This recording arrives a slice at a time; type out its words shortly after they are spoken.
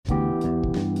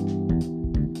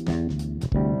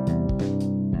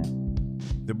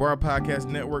Bar Podcast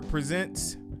Network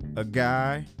presents A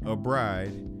Guy, a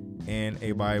Bride, and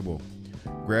a Bible.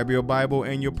 Grab your Bible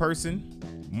and your person.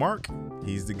 Mark,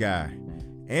 he's the guy.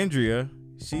 Andrea,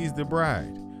 she's the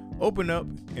bride. Open up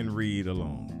and read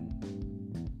along.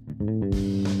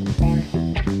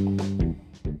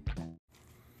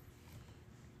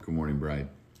 Good morning, bride.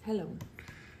 Hello.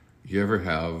 You ever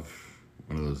have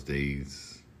one of those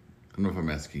days? I don't know if I'm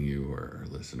asking you or our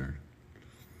listener.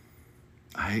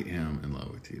 I am in love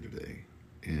with you today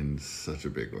in such a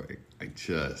big way. I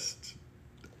just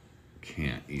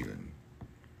can't even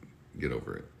get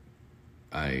over it.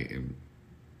 I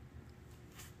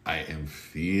am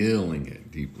feeling it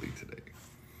deeply today.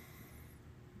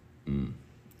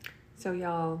 So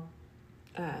y'all,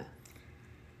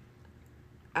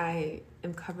 I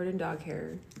am covered in dog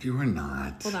hair. You are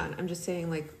not. Hold on, I'm just saying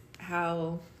like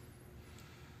how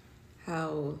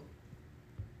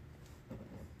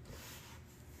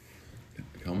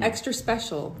extra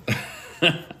special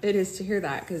it is to hear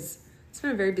that, because it's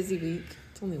been a very busy week.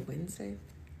 It's only Wednesday.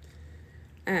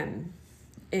 And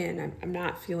I'm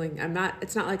not,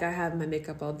 it's not like I have my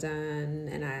makeup all done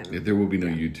and There will be no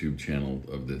YouTube channel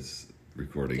of this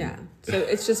recording. Yeah. So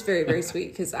it's just very, very sweet,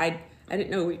 because I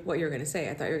didn't know what you were going to say.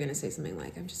 I thought you were going to say something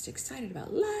like, I'm just excited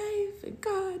about life and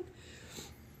God,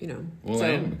 you know. Well, so, I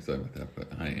am excited about that, but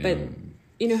I am. But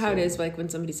you know how it is, like when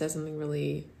somebody says something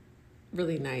really,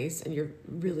 really nice and you're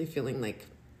really feeling like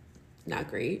not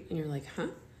great and you're like, huh?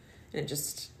 And it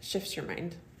just shifts your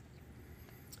mind.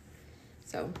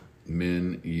 So.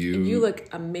 Men, you look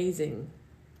amazing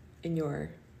in your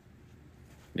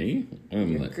me?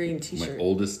 Your green t-shirt. My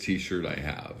oldest t-shirt I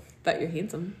have. But you're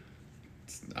handsome.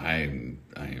 I am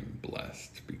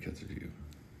blessed because of you.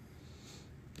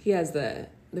 He has the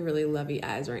really lovey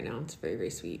eyes right now. It's very, very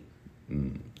sweet.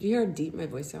 You hear how deep my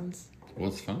voice sounds? Well,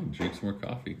 it's fine. Drink some more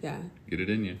coffee. Yeah. Get it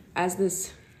in you. As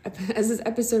this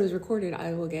episode is recorded,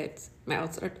 I'll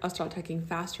start talking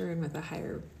faster and with a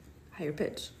higher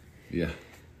pitch. Yeah.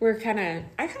 I kind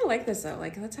of like this though.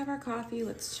 Like, let's have our coffee,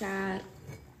 let's chat.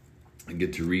 I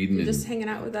get to read and just hanging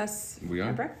out with us. We are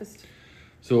at breakfast.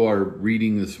 So our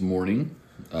reading this morning,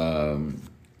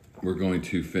 we're going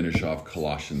to finish off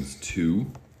Colossians 2,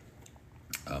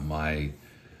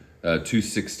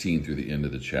 2:16 through the end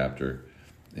of the chapter,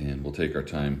 and we'll take our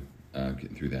time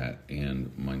getting through that.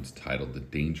 And mine's titled "The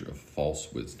Danger of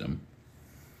False Wisdom."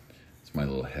 It's my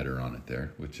little header on it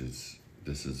there,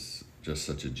 this is just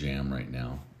such a jam right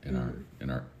now in our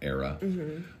era.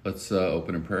 Mm-hmm. Let's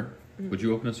open in prayer. Mm-hmm. Would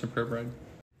you open us in prayer, Bride?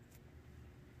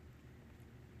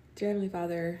 Dear Heavenly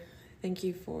Father, thank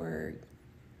you for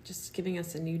just giving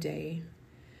us a new day.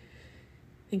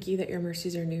 Thank you that your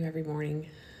mercies are new every morning.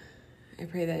 I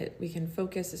pray that we can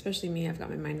focus, especially me. I've got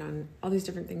my mind on all these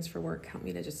different things for work. Help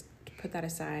me to just put that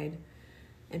aside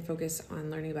and focus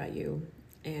on learning about you.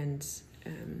 And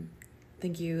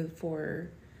thank you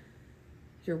for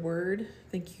your word.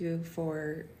 Thank you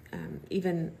for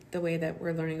even the way that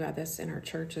we're learning about this in our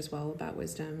church as well, about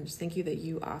wisdom. Just thank you that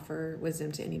you offer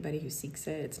wisdom to anybody who seeks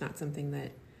it. It's not something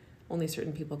that only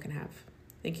certain people can have.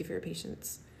 Thank you for your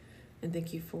patience. And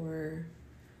thank you for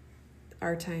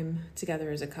our time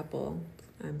together as a couple.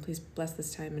 Please bless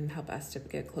this time and help us to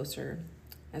get closer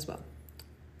as well.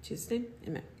 In Jesus' name,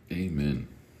 amen. Amen.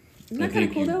 Isn't that kind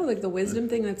of cool though? Like the wisdom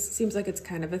thing, that seems like it's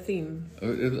kind of a theme. A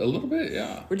little bit,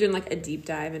 yeah. We're doing like a deep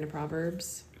dive into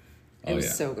Proverbs. It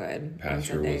was so good.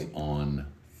 Pastor was on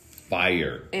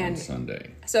fire on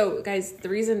Sunday. So guys, the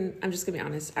reason, I'm just going to be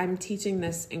honest, I'm teaching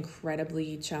this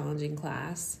incredibly challenging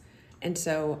class. And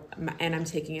I'm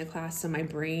taking a class, so my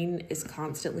brain is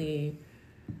constantly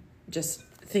just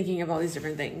thinking of all these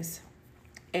different things.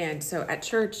 And so at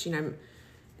church, I'm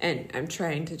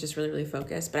trying to just really, really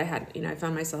focus, but I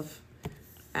found myself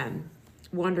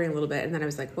wandering a little bit, and then I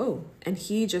was like, whoa. And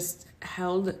he just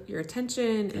held your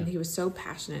attention, and he was so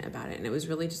passionate about it. And it was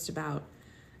really just about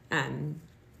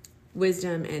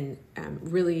wisdom and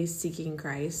really seeking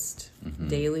Christ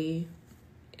daily,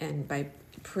 and by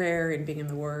prayer and being in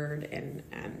the Word, and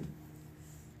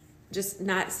just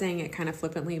not saying it kind of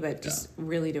flippantly, but just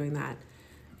really doing that.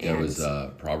 That was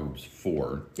Proverbs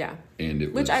 4. Yeah.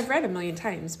 Which I've read a million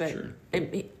times, but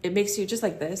it makes you, just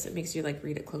like this, it makes you like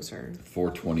read it closer.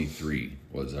 4:23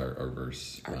 was our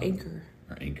verse. Our anchor.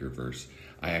 Our anchor verse.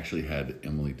 I actually had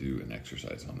Emily do an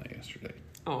exercise on that yesterday.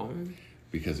 Oh.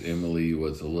 Because Emily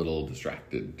was a little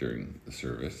distracted during the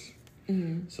service.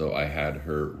 Mm-hmm. So I had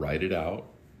her write it out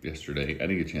yesterday. I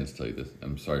didn't get a chance to tell you this.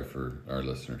 I'm sorry for our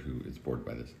listener who is bored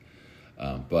by this.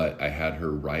 But I had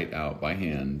her write out by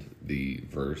hand the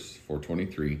verse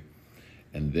 4:23,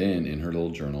 and then in her little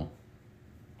journal,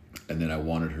 and then I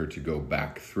wanted her to go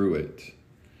back through it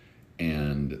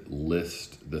and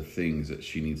list the things that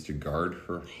she needs to guard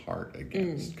her heart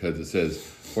against. Because it says,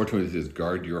 4:20 says,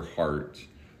 guard your heart,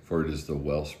 for it is the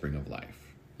wellspring of life.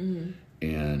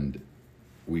 And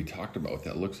we talked about what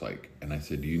that looks like. And I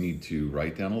said, you need to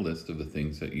write down a list of the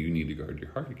things that you need to guard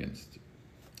your heart against.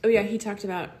 Oh, yeah. He talked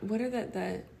about, what are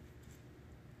the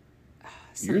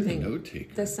You're the note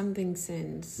taker. The something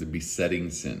sins. The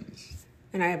besetting sins.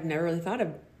 And I have never really thought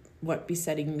of what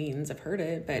besetting means. I've heard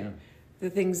it, but the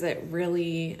things that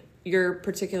really, your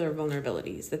particular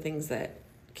vulnerabilities, the things that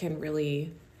can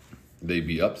really... They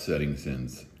be upsetting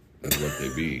sins is what they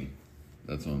be.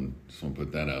 That's one, just want to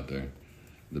put that out there.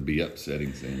 The be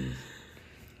upsetting sins.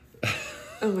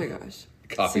 Oh my gosh.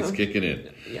 Coffee's kicking in.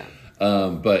 Yeah.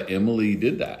 But Emily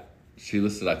did that. She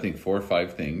listed, I think, 4 or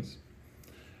 5 things.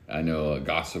 I know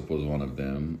gossip was one of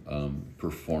them.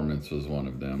 Performance was one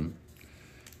of them.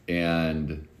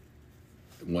 And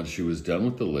once she was done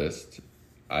with the list,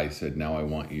 I said, now I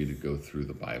want you to go through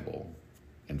the Bible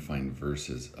and find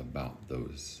verses about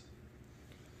those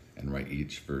and write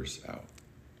each verse out.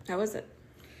 How was it?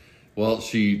 Well,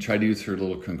 she tried to use her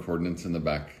little concordance in the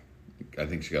back. I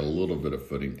think she got a little bit of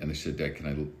footing. And she said, Dad, can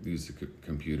I use the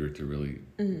computer to really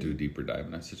do a deeper dive?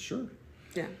 And I said, sure.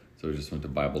 Yeah. So we just went to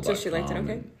Bible.com. So she liked it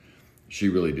okay? She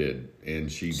really did. And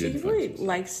she did. She really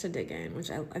likes to dig in, which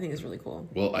I think is really cool.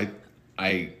 Well,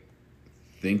 I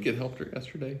think it helped her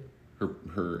yesterday.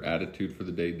 Her attitude for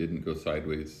the day didn't go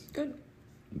sideways. Good.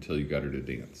 Until you got her to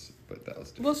dance. But that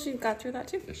was different. Well, she got through that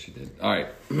too. Yes, she did. All right.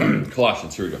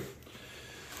 Colossians, here we go.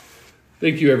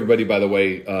 Thank you, everybody, by the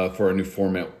way, for our new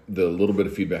format. The little bit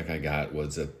of feedback I got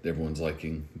was that everyone's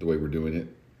liking the way we're doing it.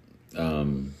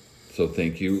 So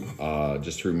thank you.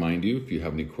 Just to remind you, if you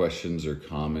have any questions or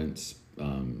comments,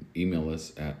 email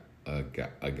us at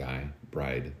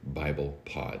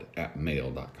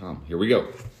aguybrideBiblePod@mail.com. Here we go.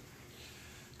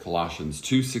 Colossians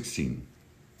 2:16.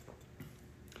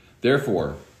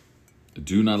 Therefore,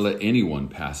 do not let anyone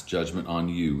pass judgment on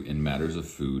you in matters of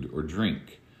food or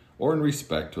drink, or in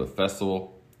respect to a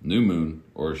festival, new moon,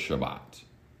 or a Shabbat.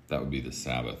 That would be the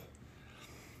Sabbath.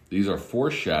 These are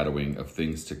foreshadowing of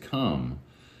things to come,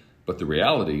 but the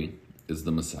reality is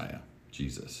the Messiah,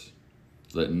 Jesus.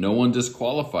 Let no one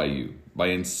disqualify you by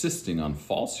insisting on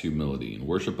false humility and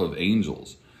worship of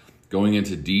angels, going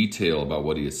into detail about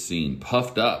what he has seen,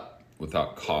 puffed up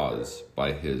without cause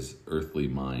by his earthly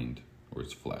mind or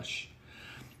his flesh.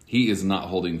 He is not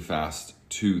holding fast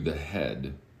to the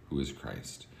head, who is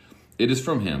Christ. It is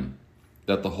from him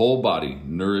that the whole body,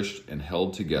 nourished and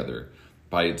held together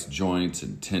by its joints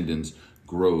and tendons,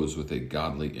 grows with a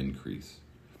godly increase.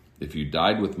 If you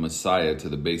died with Messiah to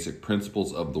the basic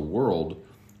principles of the world,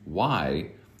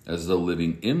 why, as though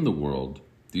living in the world,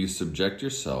 do you subject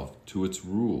yourself to its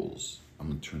rules? I'm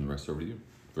going to turn the rest over to you.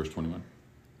 Verse 21.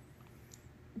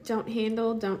 Don't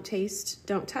handle, don't taste,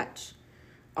 don't touch.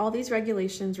 All these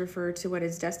regulations refer to what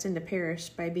is destined to perish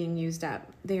by being used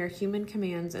up. They are human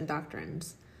commands and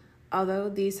doctrines. Although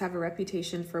these have a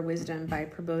reputation for wisdom by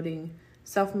promoting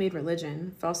self-made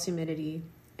religion, false humility,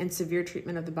 and severe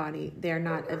treatment of the body, they are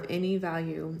not of any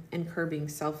value in curbing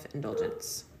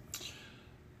self-indulgence.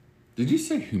 Did you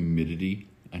say humidity?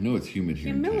 I know it's humid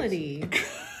here. Humility.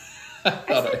 I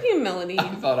said humility.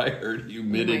 I thought I heard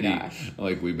humidity. Oh my gosh.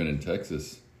 Like we've been in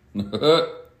Texas.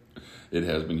 It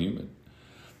has been humid.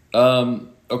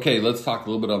 Okay, let's talk a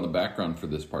little bit on the background for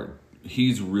this part.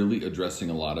 He's really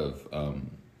addressing a lot of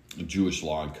Jewish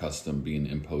law and custom being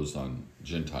imposed on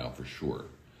Gentile for sure.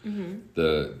 Mm-hmm.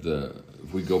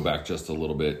 If we go back just a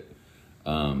little bit,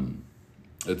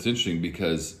 it's interesting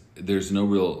because there's no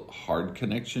real hard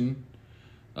connection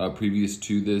previous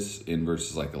to this in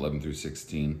verses like 11 through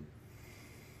 16.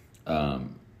 But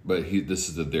this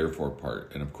is the therefore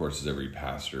part. And of course, as every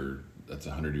pastor that's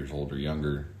 100 years old or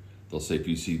younger, they'll say, if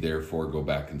you see therefore, go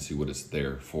back and see what it's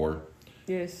there for.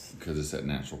 Yes. Because it's that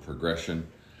natural progression.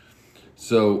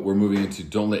 So we're moving into,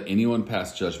 don't let anyone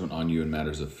pass judgment on you in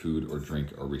matters of food or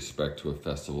drink or respect to a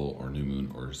festival or new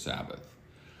moon or Sabbath.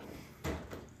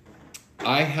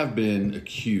 I have been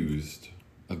accused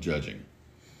of judging.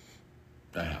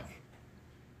 I have.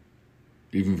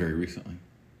 Even very recently.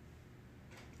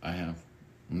 I have.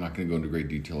 I'm not going to go into great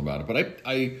detail about it, but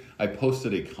I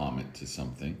posted a comment to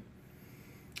something.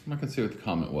 I'm not going to say what the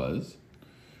comment was,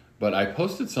 but I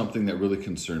posted something that really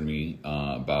concerned me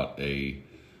about a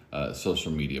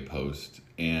social media post,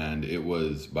 and it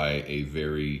was by a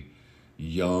very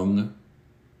young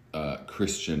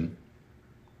Christian.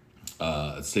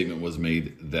 A statement was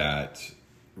made that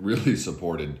really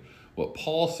supported what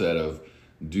Paul said of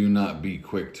do not be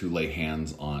quick to lay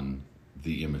hands on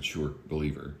the immature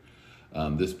believer.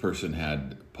 This person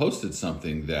had posted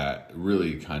something that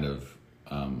really kind of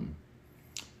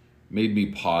made me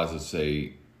pause and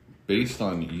say, based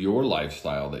on your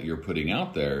lifestyle that you're putting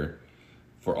out there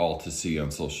for all to see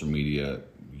on social media,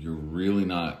 you're really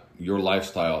not, your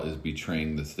lifestyle is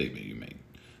betraying the statement you made.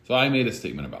 So I made a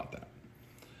statement about that.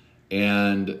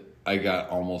 And I got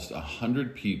almost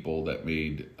 100 people that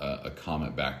made a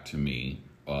comment back to me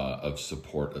of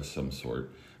support of some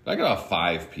sort. But I got about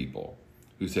 5 people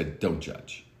who said, don't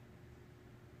judge.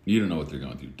 You don't know what they're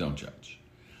going through. Don't judge.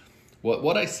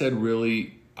 What I said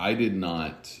really, I did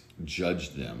not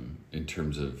judge them in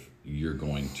terms of you're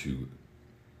going to,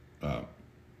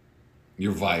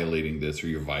 you're violating this or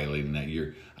you're violating that.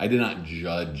 I did not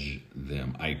judge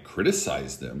them. I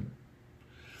criticized them.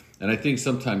 And I think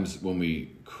sometimes when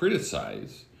we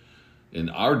criticize in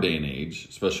our day and age,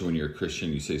 especially when you're a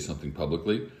Christian, you say something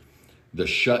publicly, the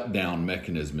shutdown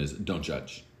mechanism is don't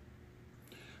judge.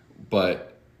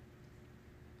 But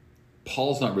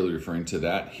Paul's not really referring to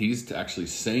that. He's actually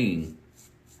saying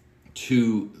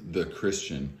to the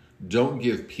Christian, don't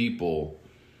give people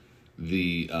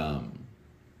the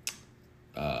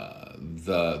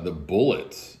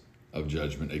bullets of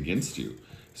judgment against you.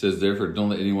 He says, therefore, don't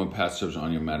let anyone pass judgment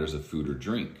on your matters of food or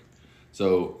drink.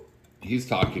 So he's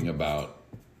talking about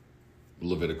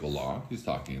Levitical law. He's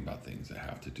talking about things that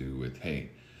have to do with,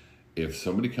 hey, if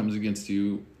somebody comes against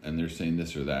you and they're saying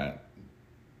this or that,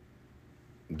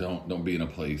 don't be in a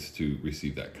place to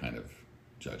receive that kind of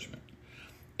judgment.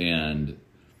 And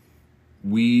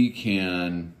we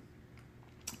can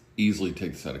easily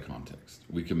take this out of context.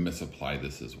 We can misapply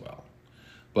this as well.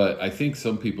 But I think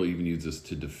some people even use this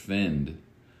to defend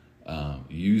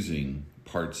using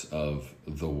parts of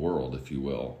the world, if you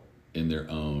will, in their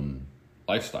own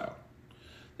lifestyle.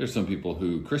 There's some people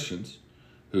Christians,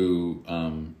 who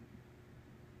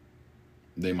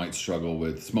they might struggle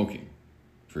with smoking,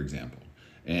 for example.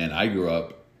 And I grew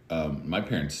up, my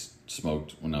parents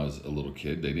smoked when I was a little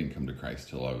kid. They didn't come to Christ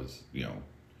till I was,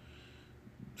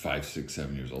 5, 6,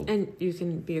 7 years old. And you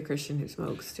can be a Christian who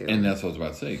smokes too. And that's what I was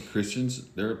about to say. Christians,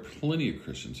 there are plenty of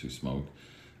Christians who smoke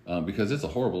because it's a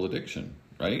horrible addiction,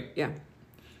 right? Yeah.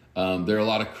 There are a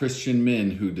lot of Christian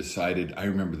men who decided, I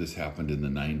remember this happened in the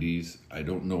 90s. I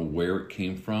don't know where it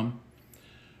came from,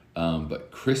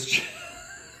 but Christian...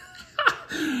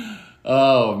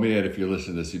 Oh, man, if you're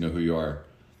listening to this, you know who you are.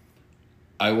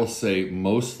 I will say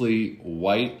mostly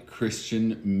white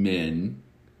Christian men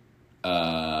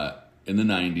in the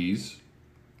 90s,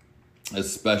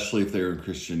 especially if they were in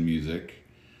Christian music,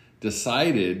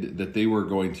 decided that they were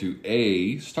going to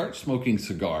A, start smoking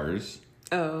cigars,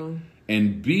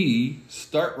 and B,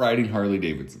 start riding Harley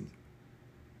Davidsons.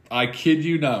 I kid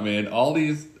you not, man. All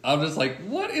these, I'm just like,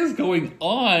 what is going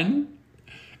on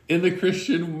in the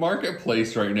Christian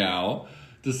marketplace right now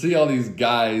to see all these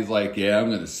guys like, yeah, I'm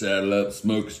going to saddle up,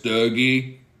 smoke a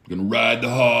stogie, I'm going to ride the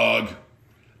hog.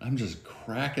 I'm just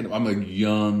cracking up. I'm a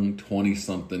young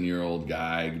 20-something-year-old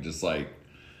guy just like,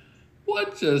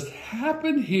 what just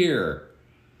happened here?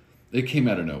 It came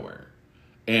out of nowhere.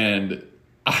 And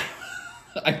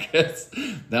I guess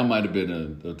that might have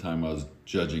been a time I was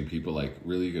judging people like,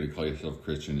 really, you're going to call yourself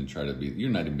Christian and try to be, you're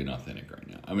not even being authentic right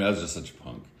now. I mean, I was just such a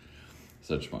punk.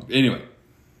 Anyway,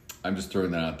 I'm just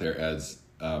throwing that out there as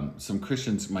some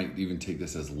Christians might even take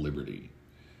this as liberty.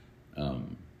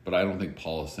 But I don't think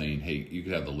Paul is saying, hey, you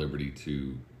could have the liberty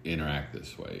to interact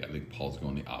this way. I think Paul's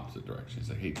going the opposite direction. He's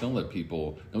like, hey,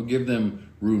 don't give them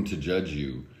room to judge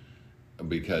you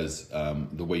because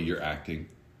the way you're acting,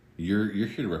 you're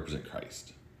here to represent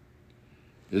Christ.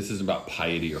 This isn't about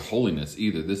piety or holiness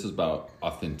either. This is about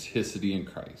authenticity in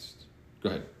Christ. Go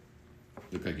ahead.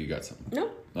 Look like you got something.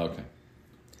 No. Okay.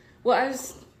 Well, I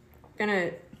was going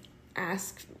to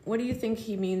ask, what do you think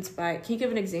he means by, can you give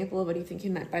an example of what do you think he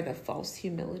meant by the false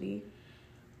humility?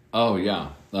 Oh, yeah.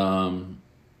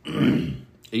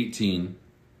 18.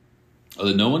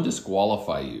 Let no one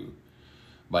disqualify you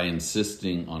by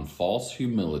insisting on false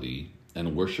humility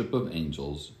and worship of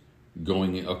angels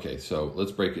going in. Okay, so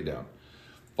let's break it down.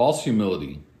 False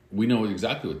humility, we know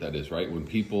exactly what that is, right? When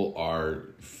people are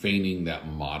feigning that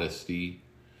modesty,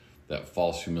 that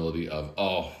false humility of,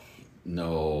 oh,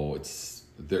 no,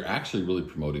 they're actually really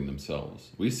promoting themselves.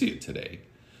 We see it today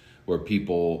where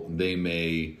people, they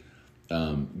may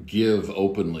give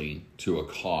openly to a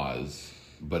cause,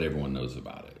 but everyone knows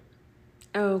about it.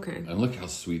 Oh, okay. And look how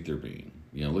sweet they're being.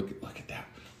 Look at that.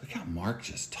 Look how Mark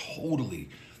just totally,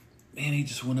 man, he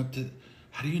just went up to,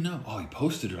 how do you know? Oh, he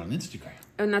posted it on Instagram.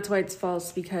 And that's why it's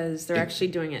false, because they're actually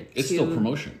doing it. It's still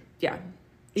promotion. Yeah.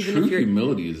 True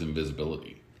humility is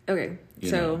invisibility. Okay.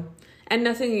 So, and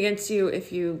nothing against you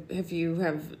if you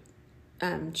have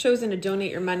chosen to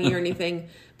donate your money or anything.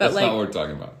 But That's not what we're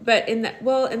talking about. But in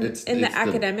the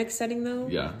academic setting though,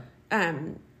 yeah,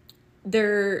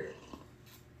 there.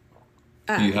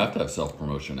 You have to have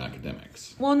self-promotion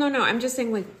academics. Well, no. I'm just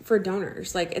saying, like, for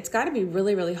donors, like, it's got to be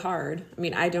really, really hard. I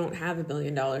mean, I don't have $1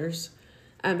 billion,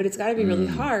 but it's got to be really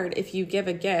hard if you give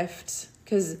a gift,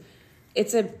 because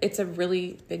it's a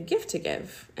really big gift to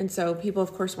give. And so people,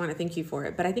 of course, want to thank you for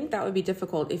it. But I think that would be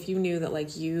difficult if you knew that,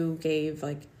 like, you gave,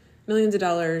 like, millions of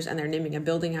dollars and they're naming a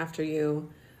building after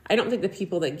you. I don't think the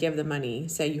people that give the money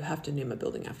say you have to name a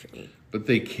building after me. But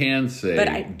they can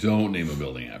say, don't name a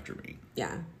building after me.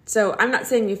 Yeah. So I'm not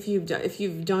saying if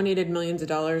you've donated millions of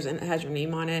dollars and it has your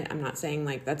name on it, I'm not saying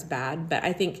like that's bad. But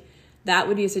I think that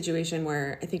would be a situation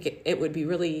where I think it would be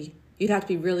really, you'd have to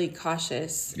be really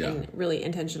cautious and really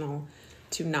intentional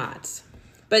to not.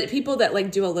 But people that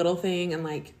like do a little thing and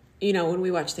like, you know, when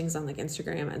we watch things on like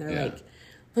Instagram and they're like,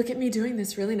 look at me doing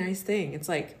this really nice thing. It's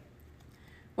like,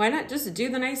 why not just do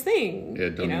the nice thing? Yeah,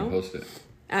 don't even post it.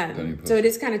 So it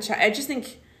is kind of, I just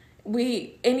think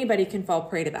anybody can fall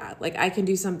prey to that. Like I can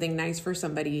do something nice for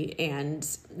somebody and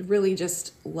really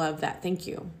just love that. Thank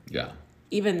you. Yeah.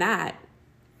 Even that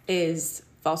is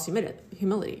false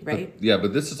humility, right?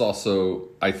 But this is also,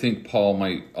 I think Paul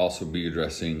might also be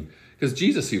addressing, because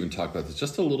Jesus even talked about this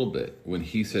just a little bit when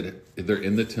he said they're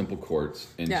in the temple courts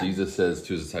and Jesus says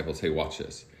to his disciples, hey, watch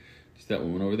this. See that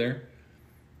woman over there?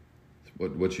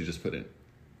 What she just put in?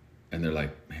 And they're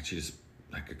like, man, she just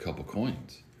like a couple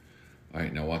coins. All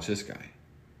right, now watch this guy.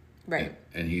 Right.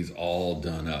 And he's all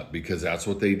done up because that's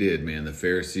what they did, man. The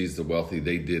Pharisees, the wealthy,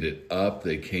 they did it up.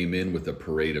 They came in with a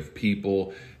parade of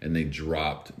people and they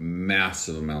dropped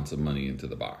massive amounts of money into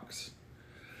the box.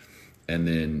 And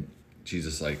then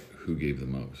Jesus like, who gave the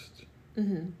most?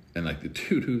 Mm-hmm. And like the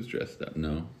dude who's dressed up,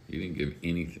 no, he didn't give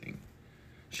anything.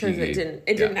 Because it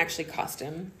didn't actually cost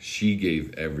him. She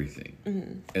gave everything.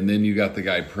 Mm-hmm. And then you got the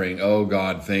guy praying, oh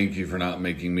God, thank you for not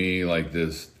making me like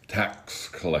this tax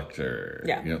collector.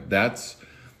 Yeah. You know,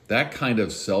 that kind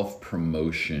of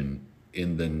self-promotion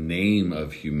in the name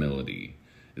of humility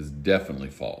is definitely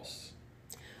false.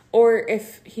 Or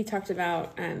if he talked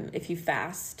about if you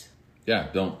fast. Yeah,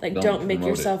 don't make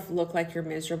yourself look like you're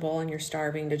miserable and you're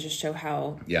starving to just show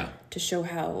how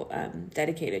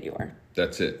dedicated you are.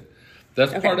 That's it.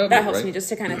 That's part of it, that helps me just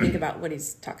to kind of think about what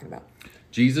he's talking about.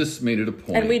 Jesus made it a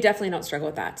point. And we definitely don't struggle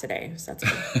with that today. So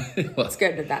that's good. It's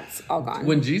good that that's all gone.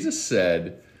 When Jesus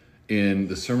said in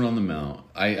the Sermon on the Mount,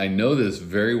 I know this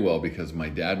very well because my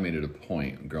dad made it a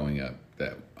point growing up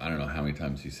that I don't know how many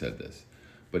times he said this.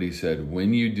 But he said,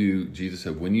 Jesus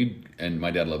said, and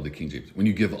my dad loved the King James, when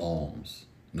you give alms,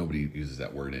 nobody uses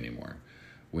that word anymore.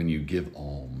 When you give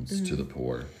alms to the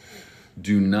poor,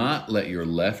 do not let your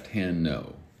left hand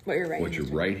know what your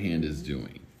right hand is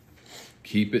doing.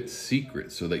 Keep it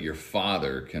secret so that your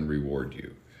Father can reward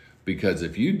you. Because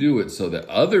if you do it so that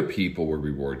other people will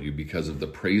reward you because of the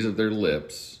praise of their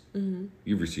lips,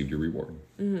 you've received your reward.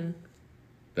 Mm-hmm.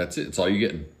 That's it. It's all you're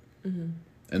getting. Mm-hmm.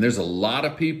 And there's a lot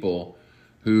of people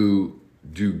who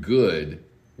do good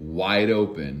wide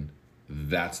open.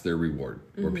 That's their reward.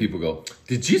 Mm-hmm. Where people go,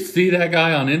 did you see that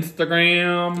guy on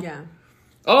Instagram? Yeah.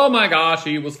 Oh my gosh,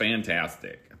 he was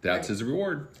fantastic. That's his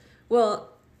reward. Well,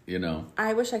 you know,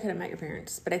 I wish I could have met your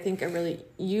parents, but I think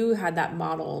you had that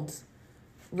modeled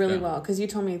really well because you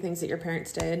told me things that your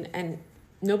parents did and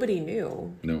nobody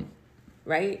knew. No.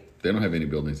 Right? They don't have any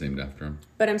buildings named after them.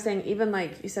 But I'm saying even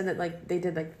like you said that like they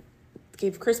did like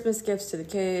gave Christmas gifts to the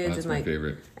kids that's and like my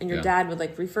favorite. And your dad would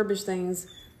like refurbish things.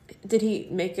 Did he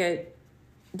make it?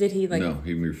 Did he like? No,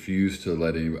 he refused to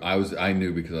let anybody. I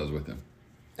knew because I was with him.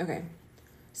 Okay.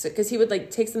 So, because he would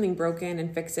like take something broken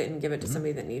and fix it and give it to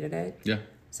somebody that needed it. Yeah.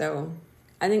 So,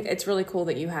 I think it's really cool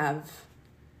that you have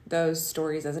those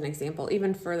stories as an example,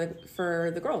 even for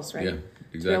the girls, right? Yeah,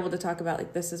 exactly. To be able to talk about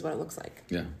like this is what it looks like.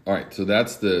 Yeah. All right. So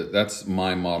that's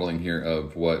my modeling here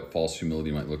of what false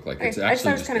humility might look like. Okay. It's actually I just thought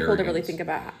it was kind of cool to really think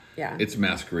about. Yeah. It's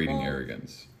masquerading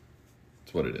arrogance.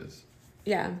 That's what it is.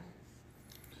 Yeah.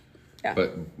 Yeah.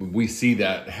 But we see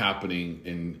that happening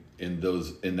in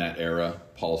that era.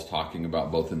 Paul's talking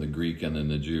about both in the Greek and in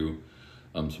the Jew.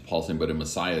 So Paul's saying, but in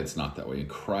Messiah, it's not that way. In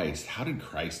Christ, how did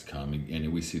Christ come?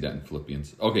 And we see that in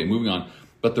Philippians. Okay, moving on.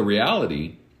 But the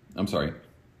reality, for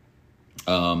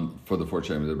the fourth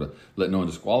chapter, let no one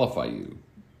disqualify you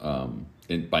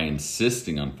by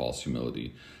insisting on false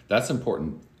humility. That's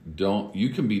important. You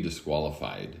can be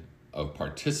disqualified of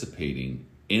participating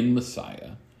in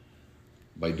Messiah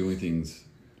by doing things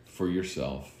for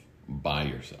yourself, by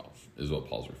yourself, is what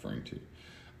Paul's referring to.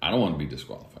 I don't want to be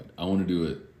disqualified. I want to do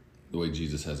it the way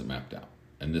Jesus has it mapped out.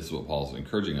 And this is what Paul's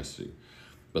encouraging us to do.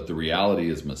 but the reality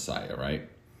is Messiah, right?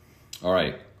 All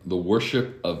right, the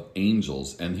worship of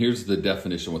angels, and here's the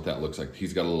definition of what that looks like.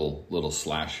 He's got a little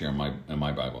slash here in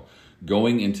my Bible.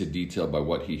 Going into detail by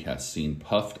what he has seen,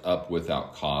 puffed up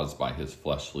without cause by his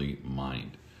fleshly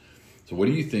mind. So what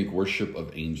do you think worship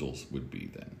of angels would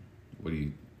be then?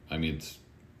 It's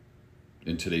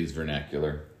in today's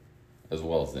vernacular as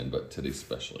well as then, but today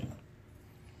especially.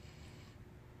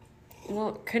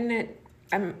 Well, couldn't it,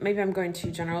 maybe I'm going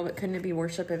too general, but couldn't it be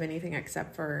worship of anything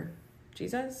except for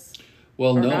Jesus?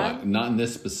 Well, no, God? not in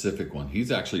this specific one.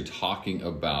 He's actually talking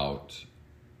about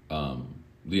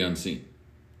the unseen.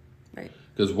 Right.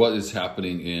 Because what is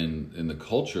happening in the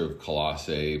culture of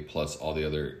Colossae plus all the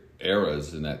other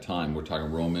eras in that time, we're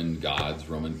talking Roman gods,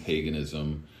 Roman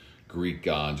paganism, Greek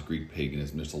gods, Greek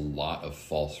paganism. There's a lot of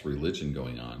false religion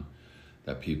going on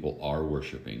that people are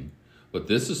worshiping. But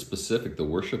this is specific, the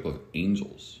worship of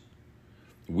angels.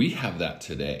 We have that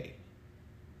today.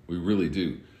 We really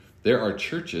do. There are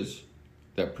churches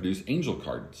that produce angel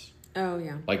cards. Oh,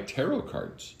 yeah. Like tarot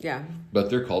cards. Yeah. But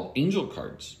they're called angel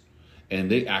cards. And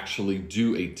they actually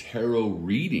do a tarot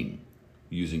reading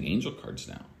using angel cards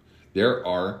now. There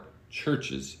are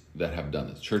churches that have done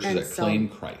this. Churches that claim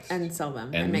Christ. And sell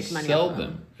them. And make money sell off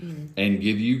them. Mm-hmm. And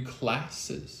give you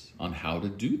classes on how to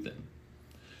do them.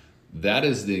 That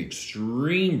is the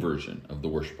extreme version of the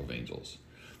worship of angels.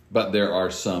 But there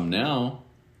are some now,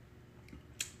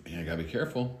 and I gotta be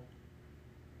careful,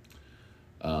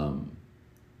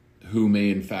 who may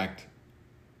in fact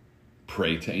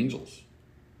pray to angels.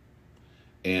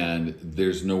 And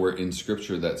there's nowhere in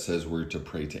Scripture that says we're to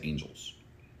pray to angels,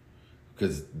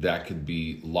 because that could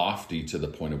be lofty to the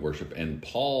point of worship. And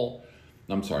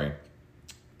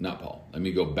let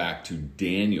me go back to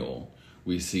Daniel.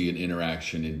 We see an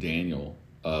interaction in Daniel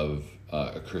of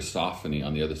a Christophany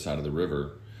on the other side of the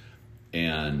river.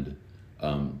 And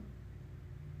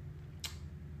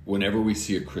whenever we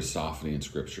see a Christophany in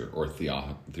Scripture or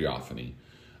theophany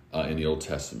in the Old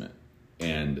Testament,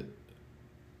 and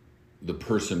the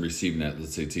person receiving that,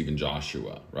 let's say it's even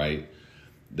Joshua, right?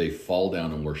 They fall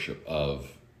down in worship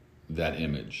of that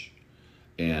image.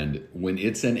 And when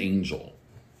it's an angel,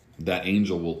 that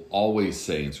angel will always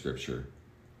say in Scripture,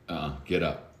 get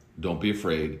up. Don't be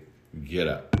afraid. Get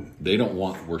up. They don't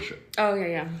want worship. Oh,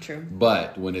 yeah, true.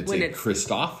 But when it's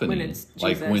Christophany, when it's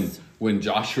like Jesus. when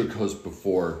Joshua goes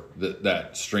before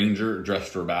that stranger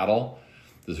dressed for battle,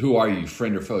 says, "Who are you,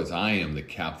 friend or foe?" It's, "I am the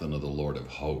captain of the Lord of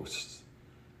hosts."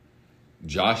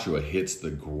 Joshua hits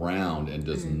the ground and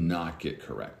does not get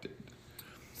corrected.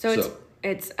 So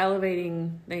it's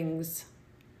elevating things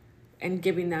and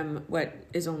giving them what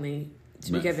is only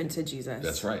to be given to Jesus.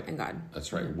 That's right. And God.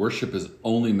 That's right. Mm-hmm. Worship is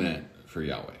only meant for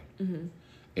Yahweh. Mm-hmm.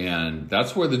 And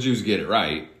that's where the Jews get it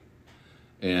right.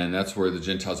 And that's where the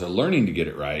Gentiles are learning to get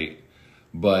it right.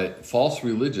 But false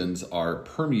religions are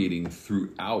permeating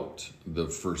throughout the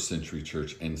first century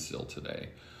church and still today.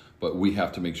 But we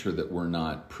have to make sure that we're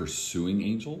not pursuing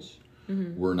angels.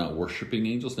 Mm-hmm. We're not worshiping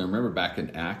angels. Now, remember back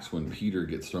in Acts when Peter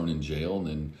gets thrown in jail and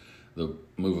then the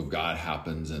move of God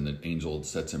happens and the angel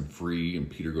sets him free and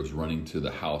Peter goes running to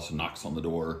the house and knocks on the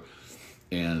door.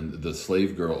 And the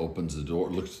slave girl opens the door,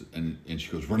 looks, and she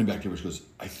goes running back to him. She goes,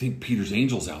 "I think Peter's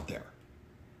angel's out there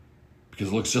because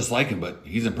it looks just like him, but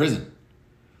he's in prison."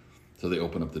 So they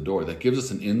open up the door. That gives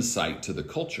us an insight to the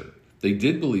culture. They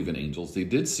did believe in angels. They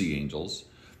did see angels.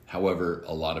 However,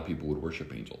 a lot of people would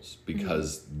worship angels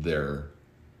because they're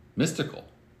mystical,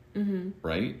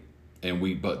 right?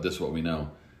 But this is what we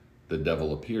know. The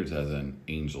devil appears as an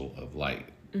angel of light.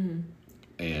 Mm-hmm.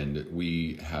 And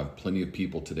we have plenty of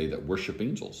people today that worship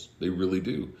angels. They really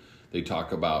do. They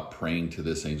talk about praying to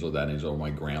this angel, that angel. My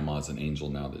grandma's an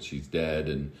angel now that she's dead.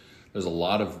 And there's a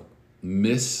lot of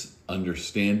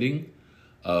misunderstanding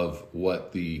of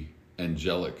what the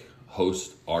angelic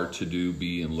hosts are to do,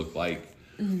 be, and look like.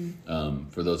 Mm-hmm.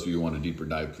 For those of you who want a deeper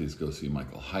dive, please go see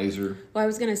Michael Heiser. Well, I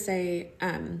was going to say,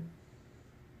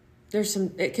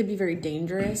 it could be very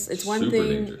dangerous. It's one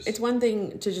dangerous. It's one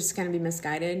thing to just kind of be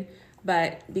misguided.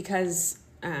 But because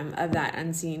of that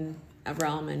unseen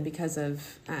realm and because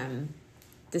of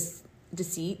this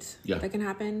deceit that can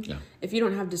happen, if you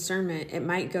don't have discernment, it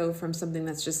might go from something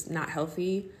that's just not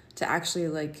healthy to actually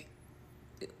like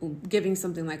giving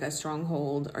something like a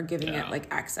stronghold or giving it like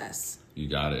access. You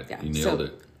got it. Yeah. You nailed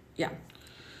it. Yeah.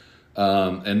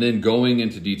 And then going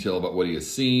into detail about what he has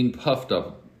seen, puffed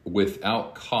up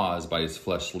without cause by his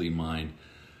fleshly mind.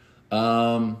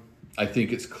 I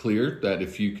think it's clear that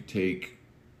if you could take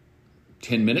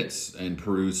 10 minutes and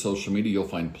peruse social media, you'll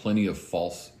find plenty of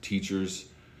false teachers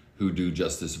who do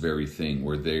just this very thing,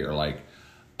 where they are like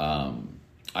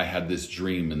I had this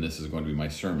dream, and this is going to be my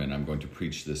sermon. I'm going to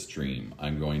preach this dream.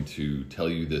 I'm going to tell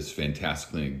you this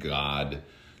fantastic thing God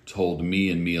told me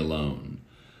and me alone.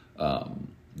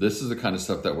 This is the kind of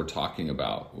stuff that we're talking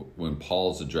about when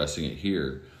Paul's addressing it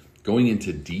here, going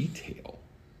into detail.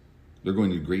 They're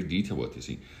going into great detail with this.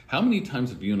 How many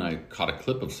times have you and I caught a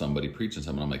clip of somebody preaching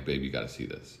something? I'm like, babe, you got to see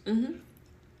this. Mm-hmm.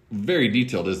 Very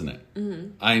detailed, isn't it? Mm-hmm.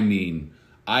 I mean,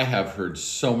 I have heard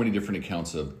so many different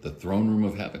accounts of the throne room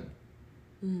of heaven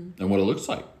and what it looks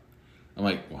like. I'm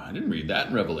like, well, I didn't read that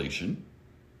in Revelation.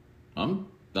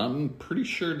 I'm pretty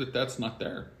sure that that's not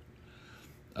there.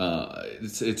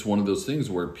 It's one of those things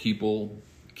where people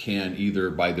can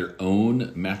either by their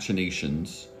own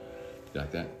machinations,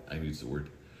 like that, I use the word,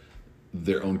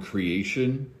 their own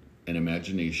creation and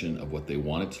imagination of what they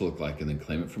want it to look like and then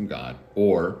claim it from God,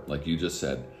 or like you just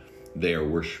said, they are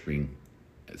worshiping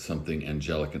something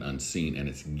angelic and unseen, and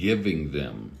it's giving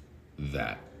them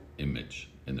that image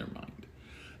in their mind.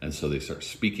 And so they start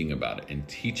speaking about it and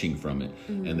teaching from it,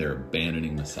 and they're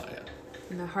abandoning Messiah.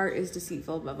 And the heart is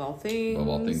deceitful above all things. Above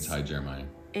all things, hi, Jeremiah.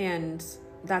 And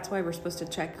that's why we're supposed to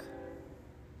check,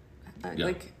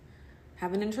 like,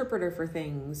 have an interpreter for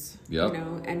things,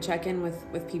 and check in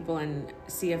with people and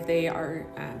see if they are,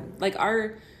 like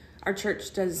our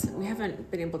church does, we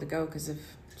haven't been able to go because of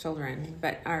children,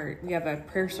 but we have a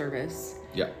prayer service.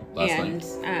 Yeah, last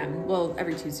night. Well,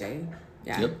 every Tuesday.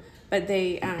 Yeah. Yep. But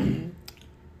they,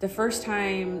 the first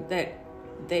time that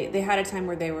they had a time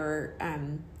where they were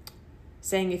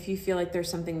saying if you feel like there's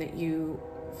something that you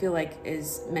feel like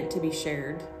is meant to be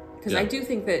shared, because I do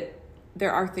think that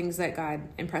there are things that God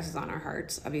impresses on our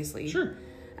hearts, obviously. Sure.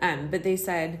 But they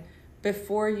said,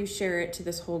 before you share it to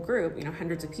this whole group,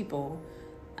 hundreds of people,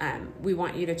 we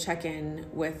want you to check in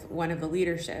with one of the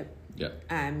leadership.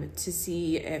 To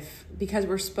see if, because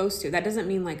we're supposed to, that doesn't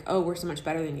mean like, oh, we're so much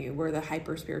better than you. We're the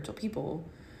hyper spiritual people.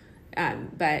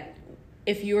 But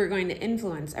if you are going to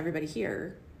influence everybody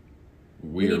here,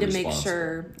 we need to make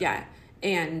sure. Yeah.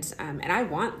 And I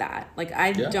want that. Like,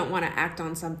 I don't want to act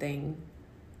on something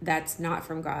that's not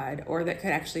from God or that could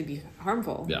actually be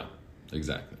harmful. Yeah,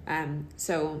 exactly.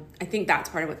 So I think that's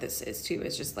part of what this is too,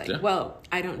 is just like, well,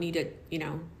 I don't need to,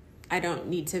 I don't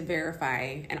need to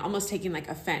verify, and almost taking like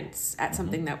offense at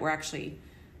something that we're actually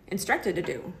instructed to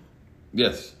do.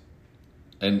 Yes.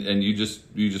 And you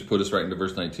just put us right into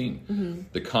verse 19.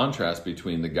 The contrast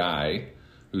between the guy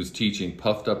who's teaching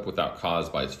puffed up without cause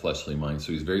by his fleshly mind.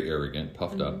 So he's very arrogant,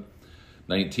 puffed up.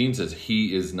 19 says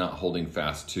he is not holding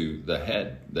fast to the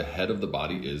head. The head of the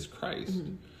body is Christ.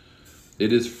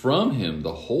 It is from him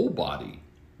the whole body,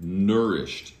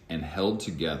 nourished and held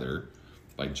together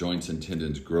by joints and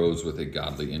tendons, grows with a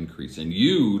godly increase. And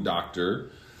you,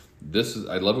 doctor,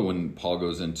 I love it when Paul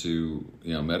goes into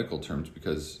medical terms,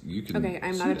 because you can. Okay,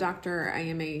 I'm not a doctor.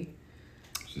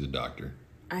 She's a doctor.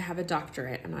 I have a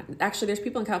doctorate. I'm not actually. There's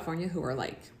people in California who are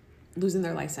like losing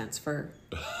their license for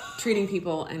treating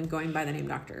people and going by the name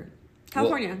doctor.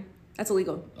 California, that's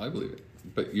illegal. I believe it.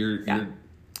 But you're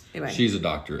anyway. She's a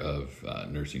doctor of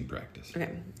nursing practice.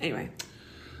 Okay. Anyway.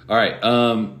 All right.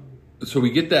 So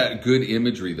we get that good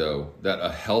imagery, though, that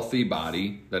a healthy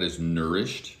body that is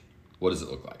nourished, what does it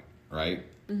look like, right?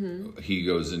 He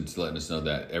goes into letting us know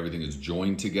that everything is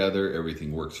joined together,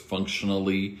 everything works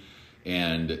functionally,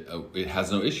 and it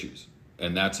has no issues.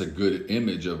 And that's a good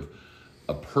image of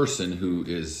a person who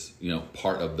is,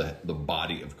 part of the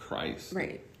body of Christ.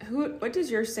 Right. What does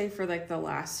yours say for like the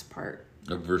last part?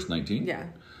 Of verse 19? Yeah.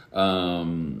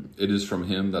 It is from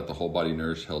him that the whole body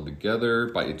nourished, held together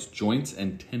by its joints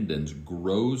and tendons,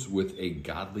 grows with a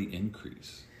godly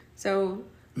increase. So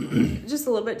just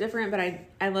a little bit different, but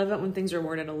I love it when things are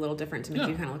worded a little different to make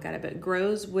you kind of look at it. But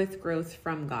grows with growth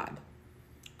from God.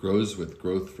 Grows with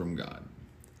growth from God.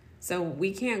 So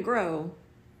we can't grow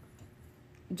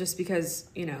just because,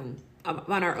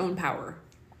 on our own power.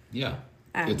 Yeah.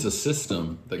 It's a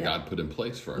system that God put in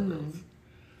place for our growth.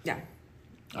 Yeah.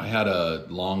 I had a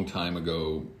long time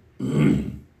ago,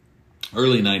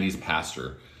 early 90s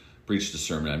pastor preached a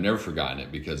sermon. I've never forgotten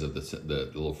it because of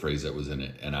the little phrase that was in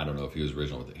it. And I don't know if he was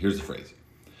original with it. Here's the phrase.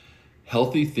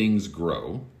 Healthy things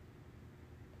grow,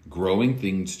 growing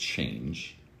things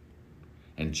change,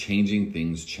 and changing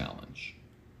things challenge.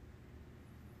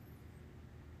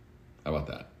 How about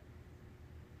that?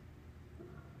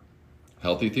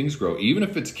 Healthy things grow. Even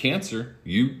if it's cancer,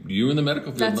 you in the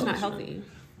medical field That's know not this, healthy. Right?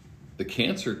 The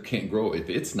cancer can't grow if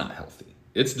it's not healthy.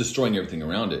 It's destroying everything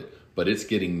around it, but it's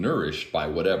getting nourished by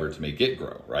whatever to make it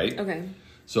grow, right? Okay.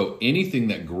 So anything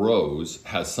that grows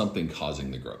has something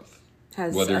causing the growth.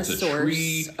 Has whether a it's source, a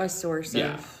tree, a source.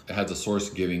 It has a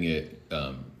source giving it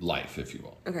life, if you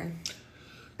will. Okay.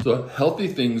 So healthy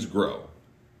things grow.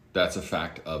 That's a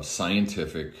fact of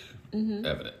scientific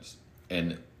evidence.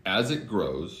 And as it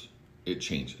grows, it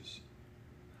changes.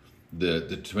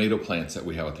 The tomato plants that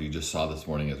we have out there, you just saw this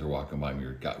morning as we were walking by, we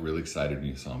got really excited when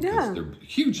you saw them because they're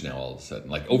huge now all of a sudden,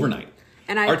 like overnight.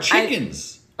 And our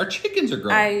chickens are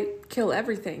growing. I kill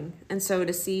everything. And so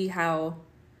to see how...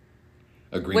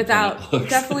 A green plant looks.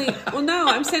 Definitely... Well, no,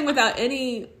 I'm saying without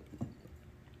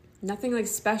nothing like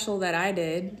special that I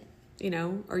did,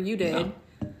 or you did. No.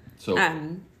 So...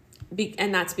 and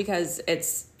that's because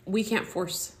we can't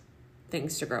force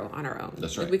things to grow on our own.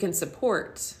 That's right. Like we can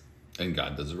support. And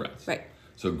God does the rest. Right.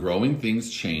 So growing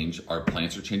things change. Our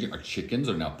plants are changing. Our chickens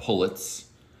are now pullets.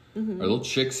 Our little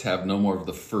chicks have no more of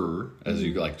the fur, as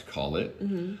you like to call it.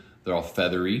 They're all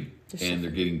feathery, and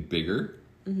they're getting bigger.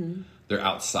 They're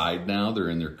outside now. They're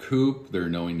in their coop. They're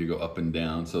knowing to go up and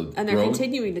down. And they're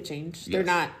continuing to change.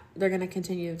 Yes. They're going to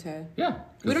continue to... Yeah.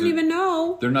 We don't even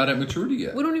know. They're not at maturity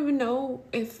yet. We don't even know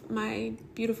if my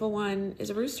beautiful one is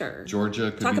a rooster.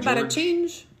 Georgia could be George. Talk about a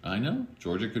change. I know.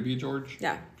 Georgia could be a George.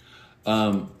 Yeah.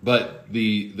 But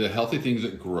the healthy things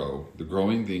that grow, the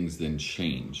growing things then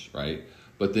change, right?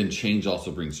 But then change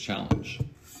also brings challenge.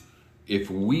 If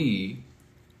we,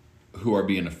 who are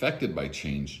being affected by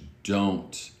change,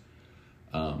 don't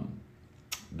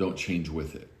change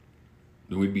with it,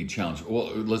 then we'd be challenged.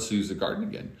 Well, let's use the garden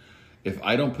again. If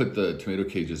I don't put the tomato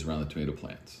cages around the tomato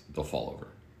plants, they'll fall over.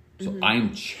 So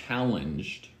I'm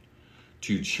challenged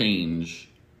to change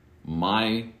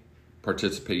my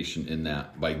participation in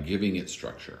that by giving it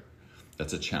structure.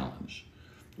 That's a challenge.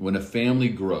 When a family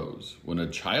grows, when a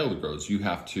child grows,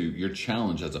 you're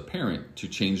challenged as a parent to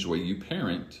change the way you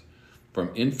parent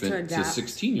from infant to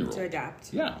 16-year-old. To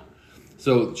adapt. Yeah.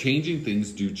 So changing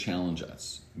things do challenge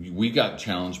us. We got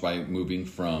challenged by moving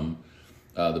from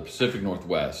the Pacific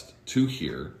Northwest to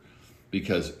here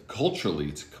because culturally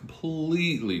it's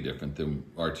completely different than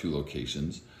our two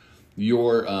locations.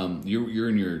 You're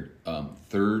in your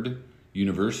third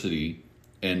university,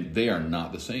 and they are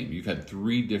not the same. You've had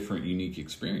 3 different unique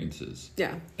experiences.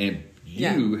 Yeah. And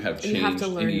you have changed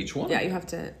in each one. Yeah, you have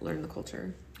to learn the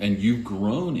culture. And you've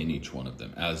grown in each one of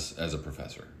them as a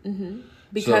professor.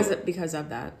 Because of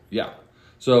that. Yeah.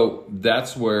 So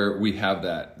that's where we have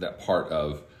that part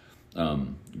of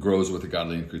grows with a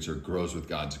godly increase or grows with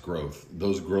God's growth.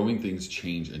 Those growing things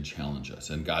change and challenge us.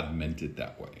 And God meant it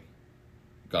that way.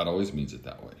 God always means it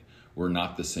that way. We're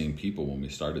not the same people when we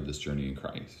started this journey in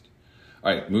Christ.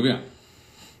 All right, moving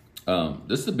on.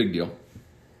 This is a big deal.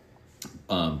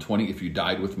 20, if you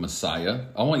died with Messiah.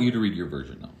 I want you to read your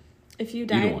version now.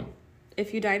 Either one.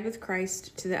 If you died with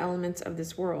Christ to the elements of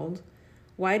this world,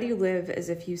 why do you live as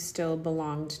if you still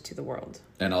belonged to the world?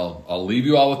 And I'll leave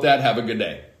you all with that. Have a good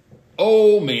day.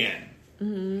 Oh, man.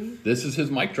 This is his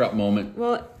mic drop moment.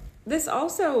 Well, this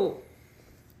also...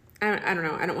 I don't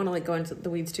know. I don't want to go into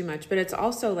the weeds too much, but it's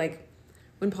also like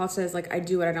when Paul says I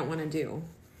do what I don't want to do.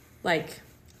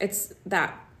 It's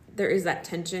that there is that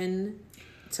tension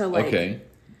to Okay.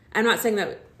 I'm not saying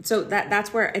that. So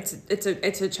that's where it's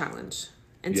a challenge.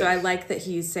 And so I like that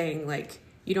he's saying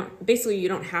you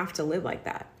don't have to live like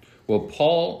that. Well,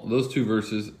 Paul, those 2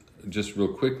 verses, just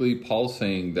real quickly, Paul's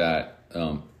saying that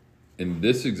in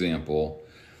this example,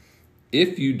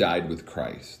 if you died with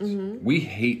Christ, we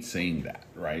hate saying that,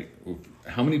 right?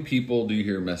 How many people do you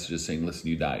hear messages saying, listen,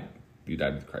 you died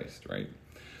with Christ, right?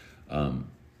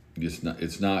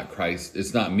 It's not Christ.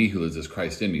 It's not me who lives, it's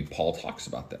Christ in me. Paul talks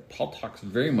about that. Paul talks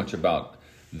very much about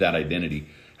that identity.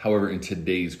 However, in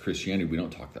today's Christianity, we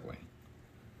don't talk that way.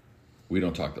 We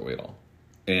don't talk that way at all.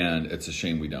 And it's a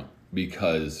shame we don't,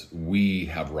 because we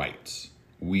have rights.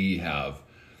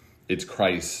 It's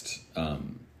Christ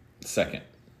second.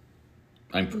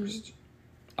 I'm first.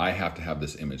 I have to have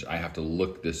this image. I have to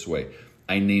look this way.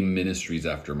 I name ministries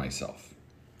after myself.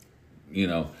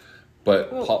 But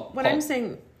Paul, I'm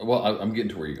saying... Well, I'm getting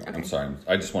to where you go. Okay. I'm sorry.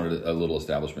 I just wanted a little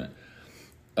establishment.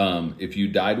 If you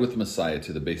died with Messiah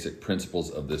to the basic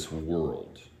principles of this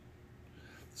world.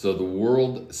 So the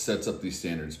world sets up these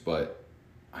standards, but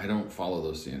I don't follow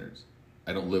those standards.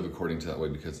 I don't live according to that way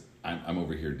because I'm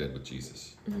over here dead with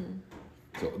Jesus.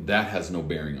 So that has no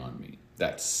bearing on me.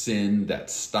 That sin,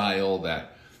 that style,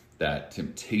 that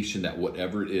temptation, that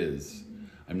whatever it is,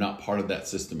 I'm not part of that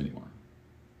system anymore.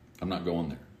 I'm not going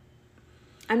there.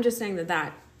 I'm just saying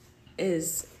that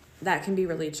can be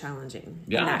really challenging.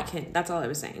 Yeah. That's all I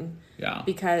was saying. Yeah.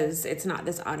 Because it's not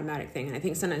this automatic thing. And I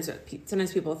think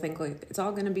sometimes people think it's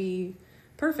all going to be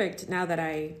perfect now that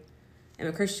I am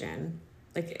a Christian.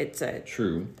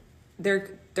 True.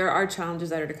 There are challenges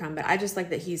that are to come, but I just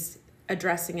like that he's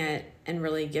addressing it and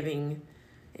really giving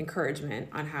encouragement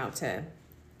on how to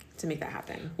make that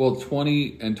happen. Well,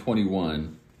 20 and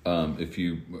 21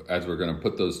 as we're going to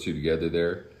put those two together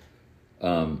there,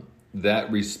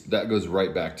 that goes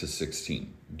right back to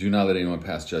 16. Do not let anyone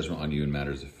pass judgment on you in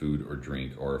matters of food or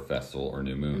drink or a festival or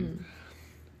new moon.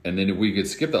 And then if we could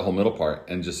skip that whole middle part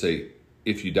and just say,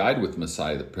 if you died with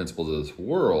Messiah, the principles of this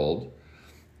world,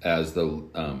 as the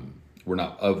we're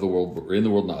not of the world, but we're in the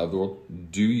world, not of the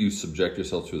world. Do you subject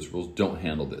yourself to his rules? Don't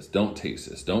handle this. Don't taste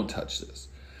this. Don't touch this.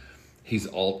 He's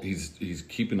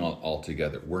keeping all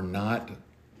together. We're not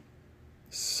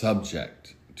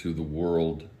subject to the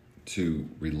world, to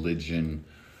religion.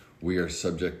 We are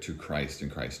subject to Christ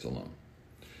and Christ alone.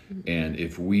 Mm-hmm. And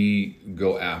if we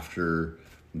go after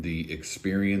the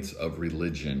experience of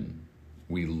religion,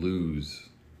 we lose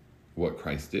what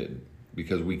Christ did,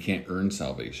 because we can't earn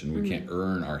salvation. We can't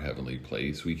earn our heavenly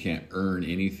place. We can't earn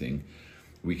anything.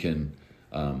 We can,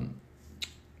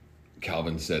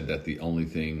 Calvin said that the only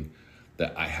thing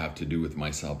that I have to do with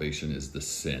my salvation is the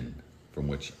sin from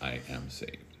which I am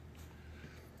saved.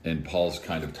 And Paul's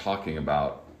kind of talking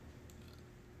about,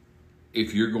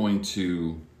 if you're going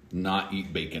to not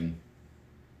eat bacon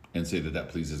and say that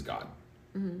pleases God,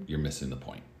 you're missing the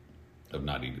point of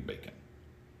not eating bacon.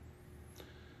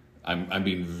 I'm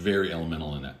being very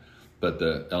elementary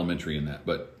in that,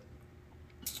 but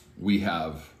we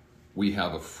have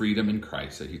a freedom in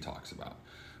Christ that he talks about.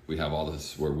 We have all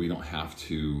this where we don't have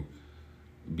to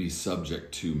be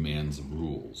subject to man's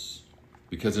rules,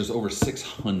 because there's over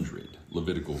 600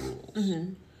 Levitical rules,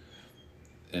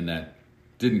 and that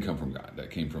didn't come from God. That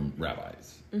came from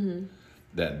rabbis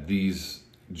that these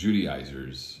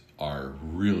Judaizers are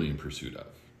really in pursuit of.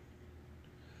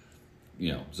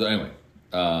 So anyway.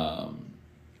 So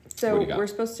we're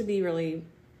supposed to be really,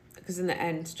 because in the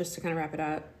end, just to kind of wrap it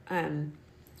up,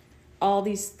 all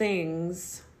these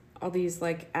things, all these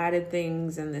like added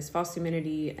things, and this false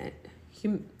humility and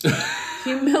humility.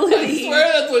 I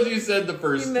swear that's what you said the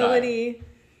first humility,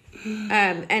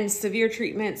 and severe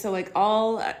treatment. So like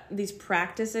all these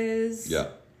practices,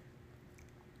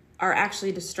 are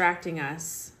actually distracting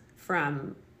us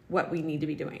from what we need to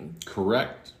be doing.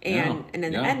 Correct. And in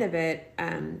the end of it,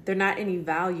 they're not any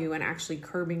value in actually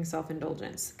curbing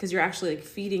self-indulgence, because you're actually like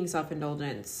feeding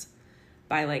self-indulgence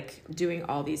by like doing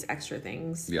all these extra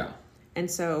things. Yeah. And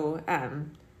so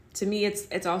to me,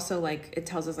 it's also like, it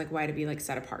tells us like why to be like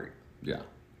set apart. Yeah.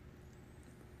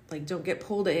 Like, don't get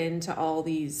pulled into all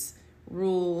these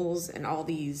rules and all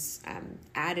these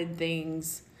added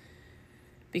things,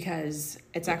 because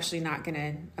it's actually not going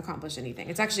to accomplish anything.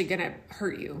 It's actually going to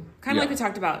hurt you. Kind of like we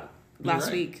talked about last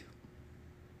week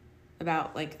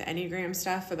about like the Enneagram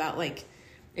stuff, about like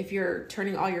if you're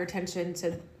turning all your attention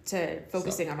to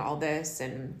focusing on all this,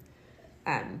 and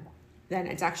then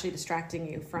it's actually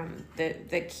distracting you from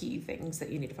the key things that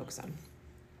you need to focus on.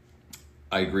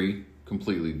 I agree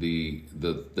completely.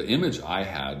 The image I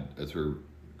had as we're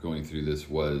going through this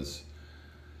was,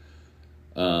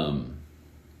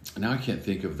 now I can't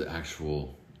think of the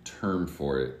actual term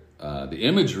for it. The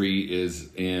imagery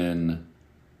is in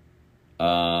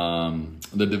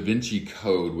the Da Vinci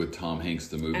Code with Tom Hanks,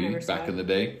 the movie back in the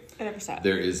day. I never saw it.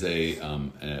 There is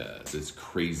this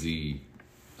crazy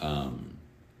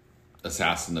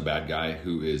assassin, the bad guy,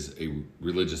 who is a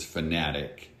religious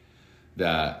fanatic.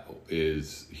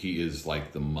 He is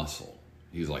like the muscle.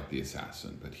 He's like the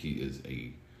assassin, but he is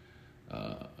a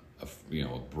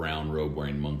brown robe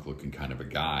wearing monk looking kind of a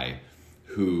guy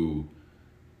who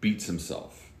beats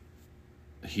himself.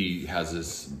 He has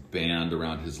this band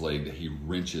around his leg that he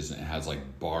wrenches, and it has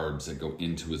like barbs that go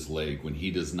into his leg. When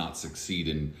he does not succeed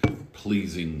in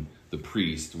pleasing the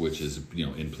priest, which is,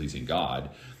 in pleasing God,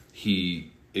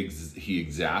 he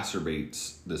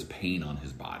exacerbates this pain on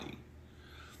his body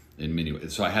in many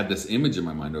ways. So I had this image in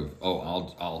my mind of,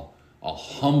 I'll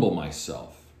humble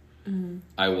myself. Mm-hmm.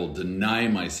 I will deny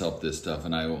myself this stuff,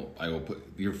 and I will put.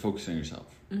 You're focusing on yourself.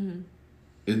 Mm-hmm.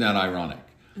 Isn't that ironic?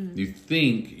 Mm-hmm. You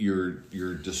think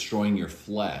you're destroying your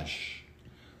flesh,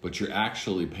 but you're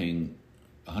actually paying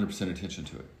 100% attention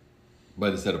to it.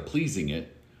 But instead of pleasing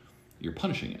it, you're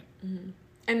punishing it. Mm-hmm.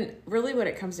 And really, what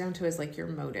it comes down to is like your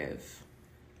motive.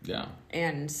 Yeah.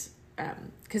 And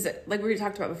because like we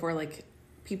talked about before, like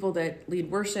people that lead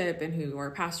worship and who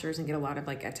are pastors and get a lot of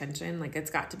like attention, like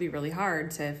it's got to be really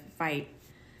hard to fight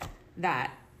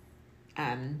that.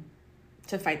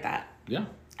 Yeah.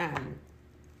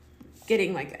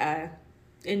 Getting like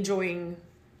enjoying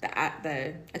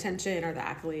the attention or the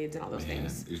accolades and all those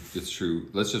things. It's true.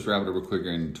 Let's just wrap it up real quick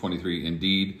in 23.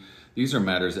 Indeed, these are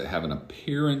matters that have an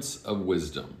appearance of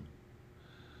wisdom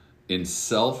in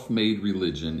self-made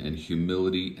religion and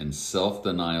humility and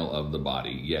self-denial of the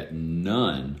body, yet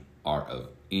none are of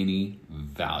any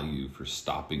value for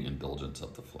stopping indulgence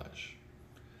of the flesh.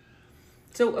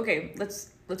 So, okay,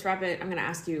 let's wrap it. I'm going to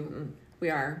ask you, we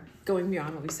are going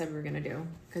beyond what we said we were going to do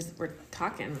because we're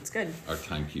talking. That's good. Our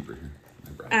timekeeper here.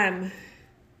 My brother.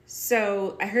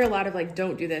 So I hear a lot of like,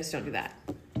 don't do this, don't do that.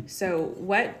 So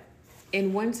what,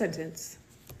 in one sentence?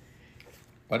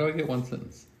 Why do I get one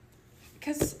sentence?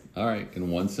 Because. All right, in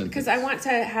one sentence. Because I want to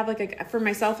have for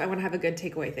myself, I want to have a good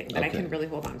takeaway thing that I can really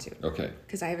hold on to. Okay.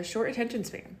 Because I have a short attention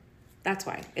span. That's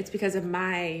why. It's because of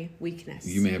my weakness.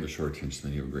 You may have a short attention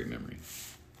span. You have a great memory.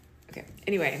 Okay.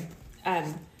 Anyway,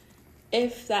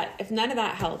 if none of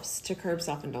that helps to curb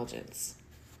self-indulgence,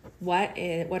 what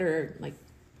are like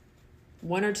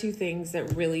one or two things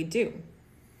that really do?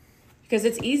 Because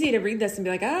it's easy to read this and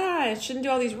be like, I shouldn't do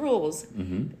all these rules.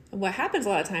 Mm-hmm. What happens a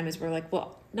lot of time is we're like,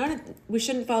 well, we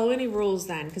shouldn't follow any rules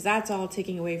then, because that's all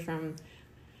taking away from.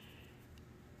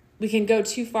 We can go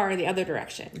too far the other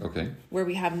direction. Okay. Where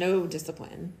we have no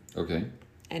discipline. Okay.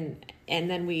 And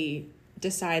then we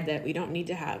decide that we don't need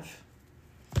to have.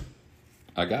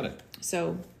 I got it.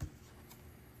 So,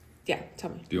 yeah, tell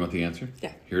me. Do you want the answer?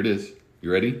 Yeah. Here it is.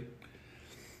 You ready?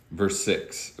 Verse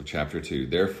 6 of chapter 2.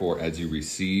 Therefore, as you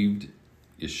received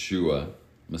Yeshua,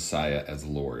 Messiah, as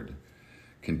Lord,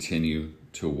 continue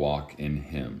to walk in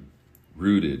him,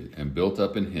 rooted and built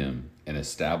up in him and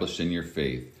established in your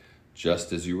faith,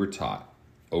 just as you were taught,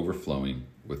 overflowing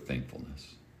with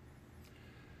thankfulness.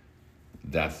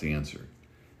 That's the answer.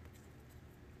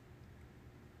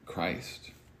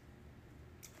 Christ.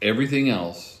 Everything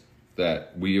else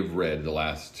that we have read the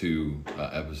last two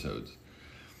episodes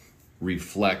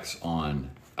reflects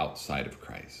on outside of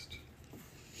Christ.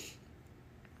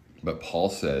 But Paul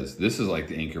says, this is like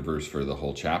the anchor verse for the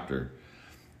whole chapter.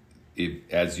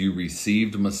 As you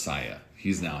received Messiah,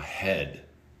 he's now head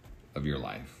of your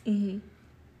life. Mm-hmm.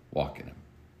 Walk in him.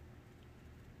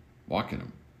 Walk in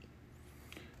him.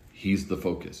 He's the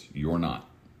focus. You're not.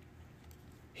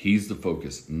 He's the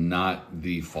focus, not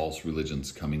the false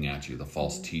religions coming at you, the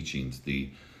false teachings,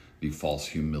 the false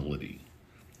humility.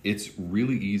 It's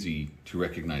really easy to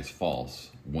recognize false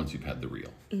once you've had the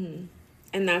real. Mm-hmm.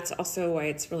 And that's also why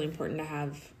it's really important to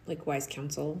have like wise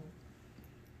counsel.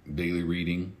 Daily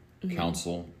reading,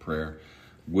 counsel, prayer.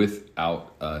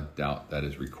 Without a doubt, that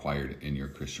is required in your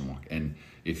Christian walk. And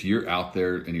if you're out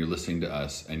there and you're listening to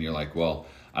us and you're like, well,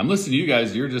 I'm listening to you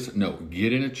guys,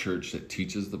 get in a church that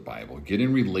teaches the Bible. Get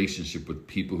in relationship with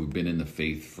people who've been in the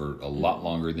faith for a lot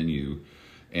longer than you,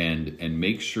 and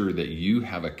make sure that you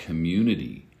have a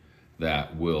community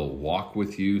that will walk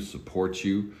with you, support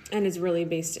you. And is really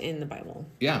based in the Bible.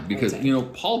 Yeah, because,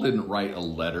 Paul didn't write a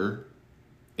letter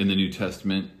in the New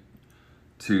Testament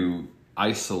to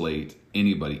isolate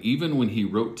anybody. Even when he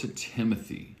wrote to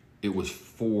Timothy, it was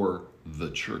for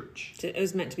the church. It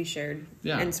was meant to be shared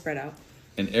and spread out.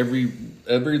 And every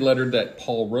letter that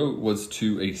Paul wrote was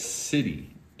to a city,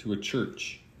 to a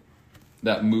church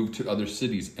that moved to other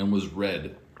cities and was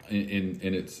read in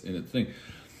its thing.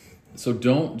 So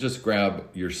don't just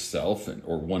grab yourself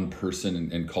or one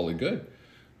person and call it good.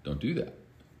 Don't do that.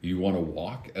 You want to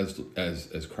walk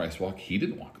as Christ walked. He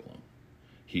didn't walk alone.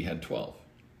 He had 12.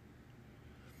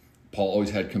 Paul always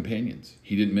had companions.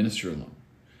 He didn't minister alone.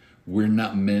 We're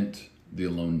not meant the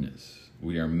aloneness.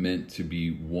 We are meant to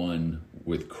be one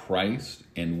with Christ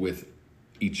and with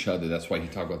each other. That's why he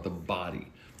talked about the body.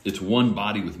 It's one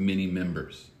body with many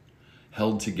members,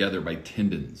 held together by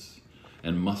tendons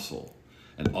and muscle.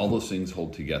 And all those things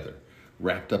hold together,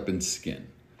 wrapped up in skin.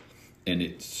 And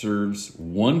it serves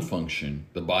one function.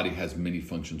 The body has many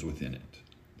functions within it.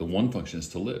 The one function is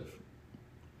to live.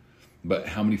 But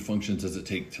how many functions does it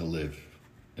take to live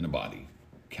in a body?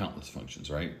 Countless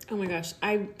functions, right? Oh my gosh.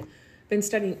 I've been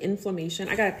studying inflammation.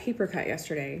 I got a paper cut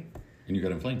yesterday. And you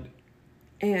got inflamed.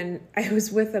 And I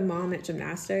was with a mom at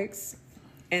gymnastics,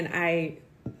 and I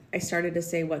started to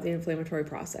say what the inflammatory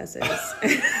process is.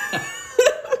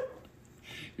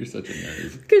 You're such a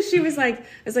nerd. Because she was like, I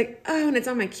was like, oh, and it's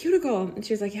on my cuticle. And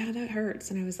she was like, yeah, that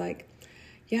hurts. And I was like,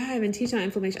 yeah, I've been teaching on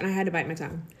inflammation. I had to bite my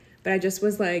tongue. But I just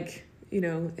was like,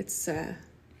 it's...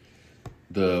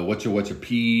 The whatcha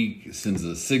pee sends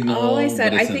a signal. All I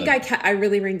said, I think I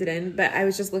really reined it in, but I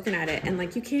was just looking at it, and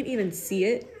like, you can't even see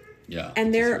it. Yeah.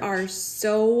 And there are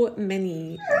so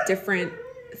many different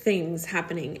things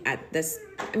happening at this.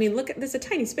 I mean, look at this, a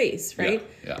tiny space, right?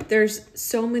 Yeah. There's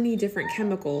so many different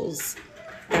chemicals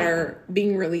that are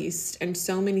being released and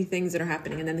so many things that are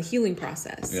happening, and then the healing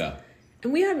process. Yeah.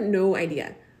 And we have no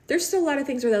idea. There's still a lot of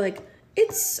things where they're like,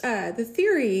 it's the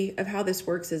theory of how this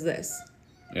works is this.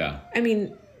 Yeah. I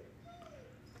mean,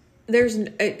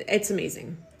 it's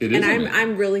amazing. It is. And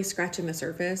I'm really scratching the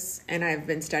surface, and I've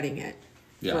been studying it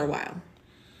for a while.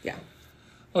 Yeah.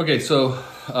 Okay, so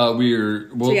we're...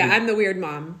 So yeah, I'm the weird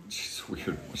mom. She's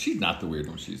weird. She's not the weird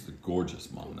one. She's the gorgeous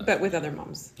mom. But with other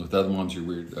moms. With other moms, you're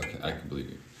weird? Okay, I can believe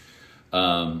you.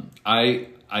 I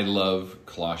love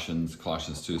Colossians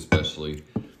 2 especially.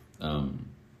 I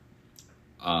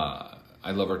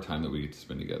love our time that we get to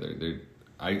spend together.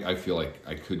 I feel like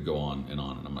I could go on, and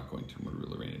I'm not going to. I'm going to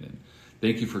really rein it in.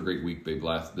 Thank you for a great week, babe.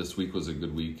 This week was a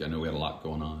good week. I know we had a lot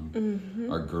going on.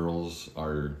 Mm-hmm. Our girls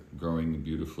are growing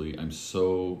beautifully. I'm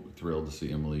so thrilled to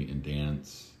see Emily in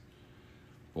dance.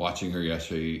 Watching her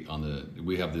yesterday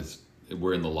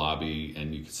we're in the lobby,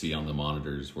 and you can see on the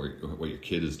monitors what your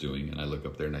kid is doing. And I look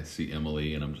up there and I see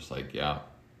Emily, and I'm just like, yeah,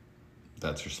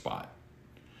 that's her spot.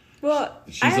 Well,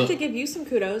 I have to give you some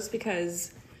kudos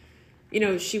because,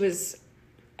 she was...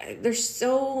 There's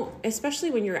so, especially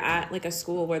when you're at like a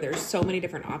school where there's so many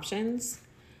different options,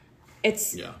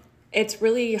 it's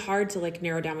really hard to like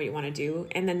narrow down what you want to do.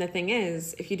 And then the thing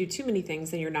is, if you do too many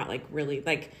things, then you're not like really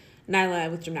like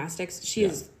Nyla with gymnastics. She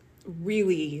is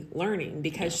really learning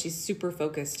because she's super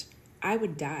focused. I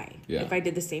would die if I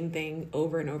did the same thing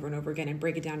over and over and over again and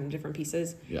break it down into different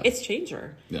pieces. Yeah. It's changed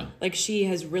her. Yeah. Like she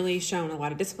has really shown a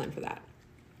lot of discipline for that.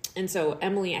 And so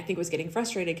Emily, I think, was getting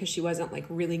frustrated because she wasn't like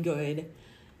really good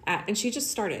and she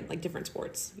just started like different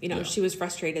sports. She was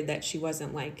frustrated that she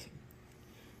wasn't like,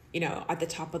 at the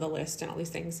top of the list and all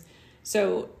these things.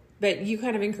 So, but you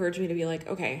kind of encouraged me to be like,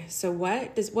 okay, so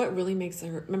what really makes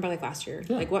her, remember like last year,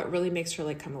 like what really makes her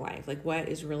like come alive? Like what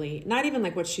is really, not even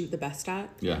like what's she the best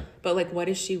at, but like what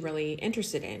is she really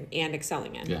interested in and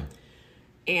excelling in? Yeah.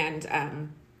 And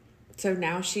so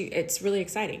now it's really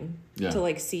exciting to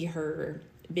like see her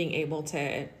being able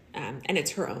to, and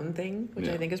it's her own thing, which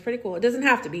I think is pretty cool. It doesn't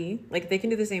have to be like they can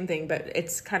do the same thing, but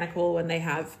it's kind of cool when they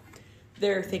have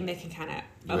their thing they can kind of.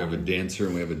 We have a dancer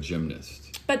and we have a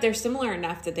gymnast, but they're similar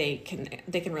enough that they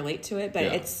can relate to it. But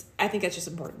I think that's just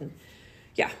important.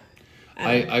 Yeah.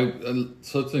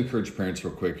 So let's encourage parents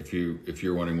real quick. If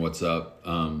you're wondering what's up,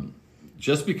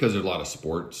 just because there's a lot of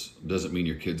sports doesn't mean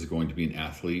your kid's going to be an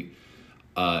athlete.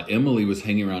 Emily was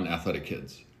hanging around athletic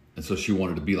kids, and so she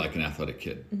wanted to be like an athletic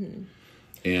kid. Mm-hmm.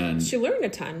 And she learned a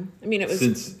ton. I mean, it was...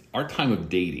 Since our time of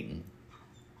dating,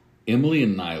 Emily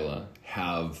and Nyla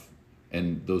have,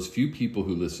 and those few people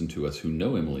who listen to us who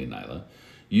know Emily and Nyla,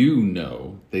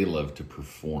 they love to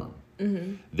perform.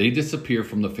 Mm-hmm. They disappear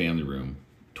from the family room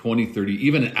 20, 30,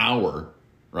 even an hour,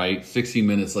 right? 60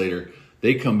 minutes later,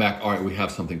 they come back. All right, we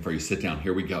have something for you. Sit down.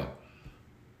 Here we go.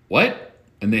 What?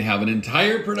 And they have an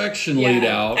entire production laid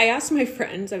out. I asked my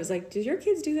friends, I was like, did your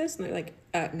kids do this? And they're like,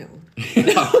 no.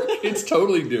 Our kids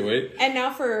totally do it. And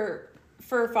now for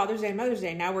Father's Day and Mother's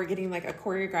Day, now we're getting like a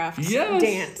choreographed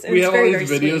dance. And we have all these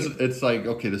videos. Sweet. It's like,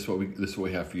 okay, this is what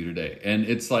we have for you today. And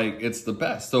it's like, it's the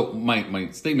best. So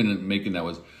my statement in making that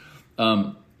was,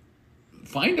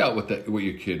 find out what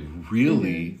your kid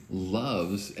really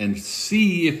loves and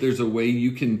see if there's a way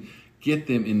you can get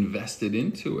them invested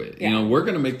into it. Yeah. We're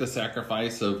going to make the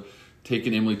sacrifice of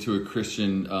taking Emily to a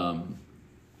Christian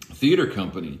theater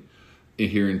company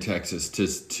here in Texas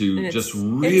to just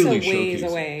really it's a ways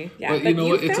away. Yeah, but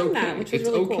it's okay. That, which is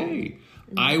really cool.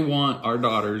 Mm-hmm. I want our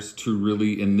daughters to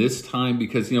really, in this time,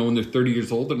 because when they're 30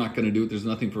 years old, they're not going to do it. There's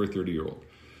nothing for a 30-year-old.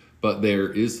 But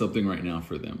there is something right now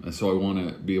for them. And so I want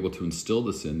to be able to instill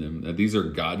this in them. That these are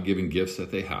God-given gifts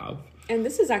that they have. And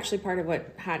this is actually part of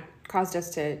what had caused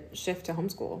us to shift to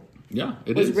homeschool. Yeah,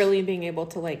 it was really being able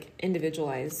to like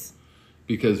individualize.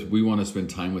 Because we want to spend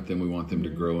time with them. We want them to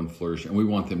grow and flourish. And we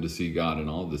want them to see God in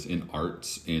all of this, in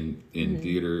arts, in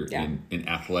theater, in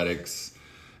athletics,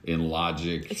 in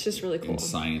logic. It's just really cool. In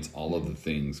science, all of the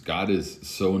things. God is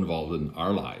so involved in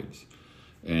our lives.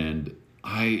 And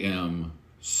I am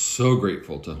so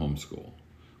grateful to homeschool.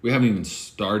 We haven't even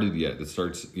started yet. It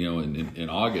starts, in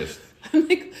August.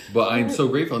 But I'm so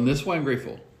grateful. And this is why I'm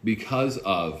grateful. Because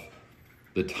of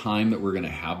the time that we're going to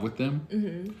have with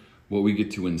them, what we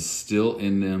get to instill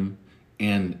in them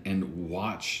and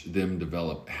watch them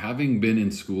develop. Having been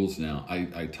in schools now,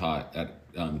 I taught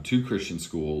at 2 Christian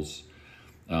schools,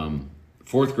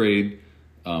 4th grade,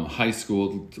 high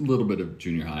school, a little bit of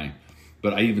junior high.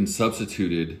 But I even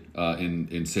substituted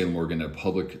in Salem, Oregon, at a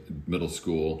public middle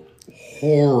school.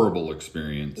 Horrible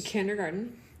experience.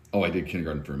 Kindergarten. Oh, I did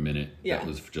kindergarten for a minute. Yeah. That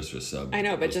was just a sub. I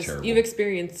know, but just terrible. You've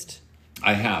experienced.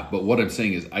 I have, but what I'm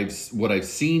saying is, what I've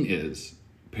seen is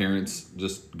parents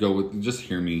just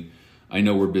hear me. I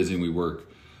know we're busy and we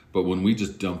work, but when we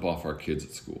just dump off our kids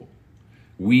at school,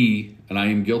 and I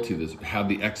am guilty of this, have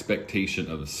the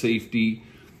expectation of safety,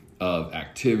 of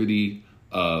activity,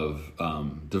 of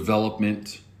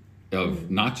development,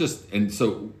 of not just, and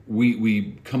so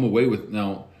we come away with,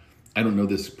 now, I don't know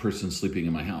this person sleeping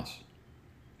in my house.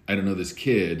 I don't know this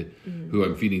kid who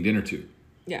I'm feeding dinner to.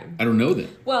 Yeah. I don't know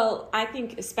them. Well, I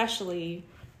think especially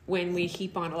when we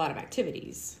heap on a lot of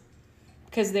activities.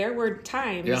 Because there were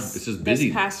times it's just busy.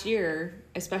 This past year,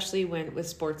 especially with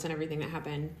sports and everything that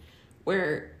happened,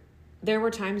 where there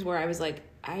were times where I was like,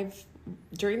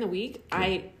 during the week,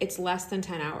 it's less than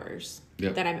 10 hours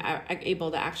that I'm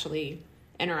able to actually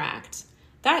interact.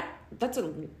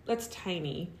 That's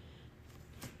tiny.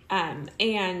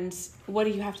 And what do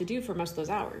you have to do for most of those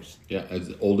hours? Yeah, as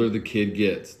the older the kid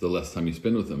gets, the less time you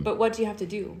spend with them. But what do you have to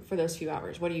do for those few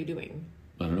hours? What are you doing?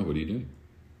 I don't know. What are you doing?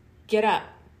 Get up.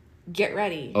 Get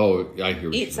ready. Oh, I hear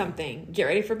what Eat something. Get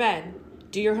ready for bed.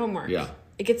 Do your homework. Yeah.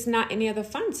 Like, it's not any of the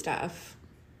fun stuff.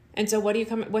 And so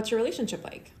what's your relationship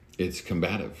like? It's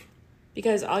combative.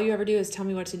 Because all you ever do is tell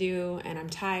me what to do, and I'm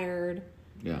tired.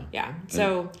 Yeah. Yeah.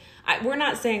 So we're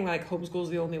not saying like homeschool's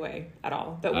the only way at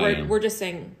all, but we're just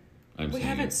saying we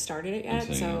haven't started it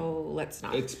yet, so let's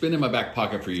not. It's been in my back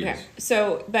pocket for years. Okay.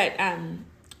 So, but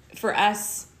for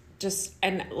us, just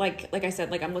and like I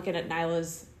said, like I'm looking at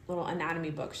Nyla's little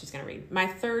anatomy book she's going to read. My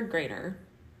 3rd grader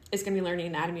is going to be learning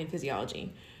anatomy and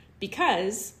physiology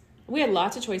because we had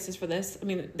lots of choices for this. I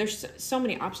mean, there's so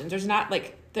many options. There's not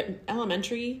like the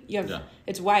elementary,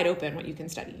 it's wide open what you can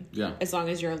study. Yeah. As long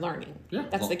as you're learning. Yeah.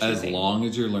 That's the key as thing. As long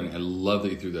as you're learning. I love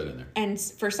that you threw that in there. And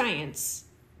for science,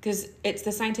 because it's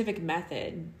the scientific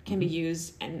method can be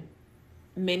used in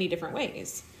many different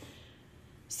ways.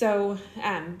 So,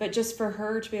 but just for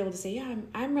her to be able to say, yeah,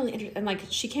 I'm really interested. And like,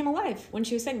 she came alive when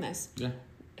she was saying this. Yeah.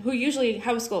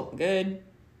 How was school? Good.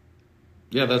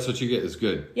 Yeah, that's what you get is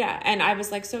good. Yeah. And I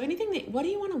was like, so what do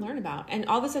you want to learn about? And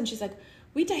all of a sudden she's like,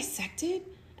 we dissected.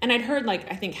 And I'd heard like,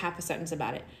 I think half a sentence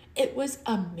about it. It was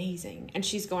amazing. And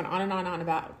she's going on and on and on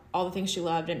about all the things she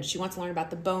loved. And she wants to learn about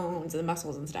the bones and the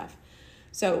muscles and stuff.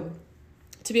 So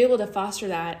to be able to foster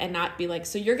that and not be like,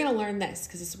 so you're going to learn this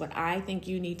because this is what I think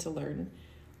you need to learn.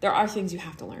 There are things you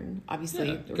have to learn.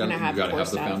 Obviously, we're going to have the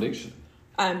stuff. foundation.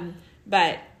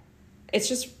 But it's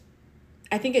just,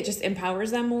 I think it just empowers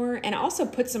them more and also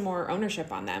puts some more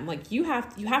ownership on them. Like you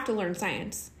have to learn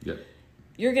science. Yeah.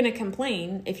 You're going to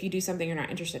complain if you do something you're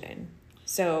not interested in.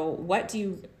 So what do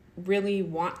you really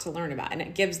want to learn about? And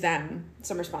it gives them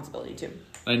some responsibility too.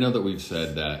 I know that we've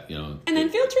said that, And then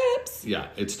field trips. Yeah,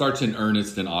 it starts in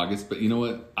earnest in August. But you know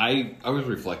what? I was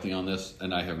reflecting on this,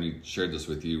 and I haven't shared this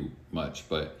with you much.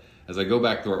 But as I go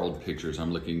back to our old pictures,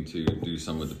 I'm looking to do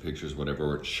some with the pictures, whatever,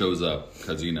 where it shows up.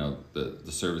 Because,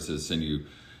 the services send you,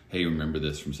 hey, remember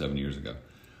this from 7 years ago.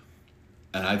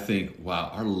 And I think,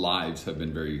 wow, our lives have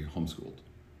been very homeschooled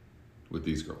with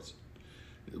these girls.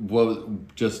 Well,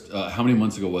 just how many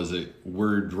months ago was it?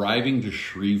 We're driving to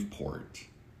Shreveport.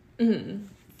 Mm-hmm.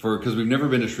 Because we've never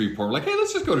been to Shreveport. We're like, hey,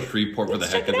 let's just go to Shreveport for the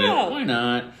heck of it. Why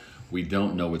not? We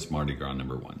don't know it's Mardi Gras,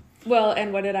 number one. Well,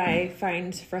 and what did I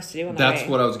find for us to do on the way? That's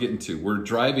what I was getting to. We're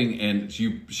driving, and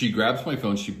she grabs my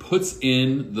phone. She puts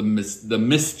in the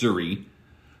mystery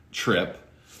trip,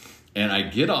 and I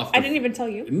get off. I didn't even tell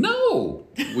you. No,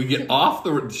 we get off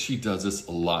the. She does this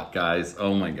a lot, guys.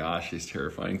 Oh my gosh, she's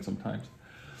terrifying sometimes.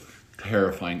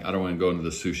 Terrifying. I don't want to go into the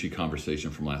sushi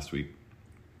conversation from last week,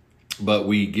 but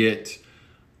we get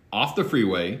off the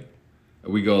freeway.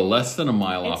 We go less than a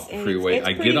mile off the freeway. It's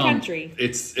pretty country.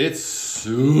 It's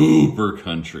super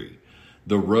country.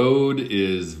 The road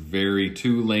is very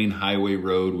 2-lane highway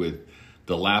road with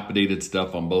dilapidated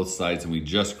stuff on both sides, and we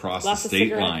just crossed the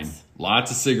state line. Lots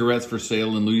of cigarettes for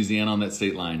sale in Louisiana on that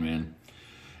state line, man.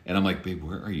 And I'm like, babe,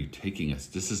 where are you taking us?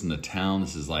 This isn't a town.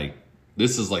 This is like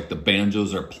the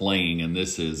banjos are playing, and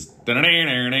this is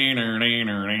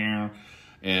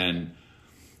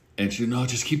and she, no,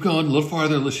 just keep going a little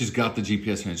farther. She's got the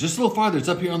GPS hands. Just a little farther. It's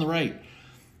up here on the right.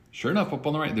 Sure enough, up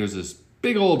on the right, there's this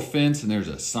big old fence, and there's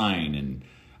a sign, and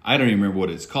I don't even remember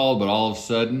what it's called, but all of a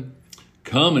sudden,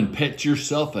 come and pet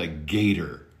yourself a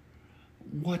gator.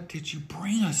 What did you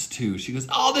bring us to? She goes,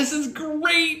 oh, this is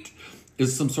great.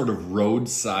 It's some sort of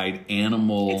roadside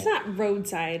animal. It's not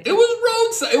roadside. It was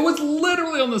roadside. It was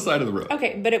literally on the side of the road.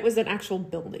 Okay, but it was an actual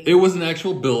building. It was an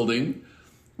actual building.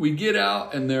 We get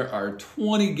out, and there are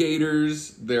 20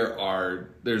 gators. There's a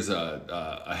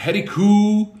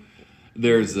hediku.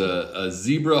 There's a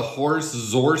zebra horse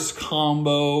zorse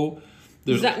combo.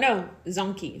 There's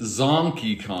Zonky.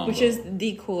 Zonky combo. Which is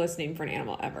the coolest name for an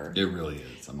animal ever. It really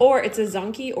is. Or it's a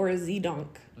zonky or a zedonk.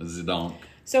 A zedonk.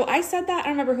 So I said that. I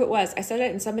don't remember who it was. I said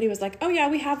it, and somebody was like, oh, yeah,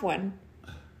 we have one.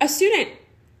 A student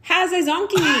has a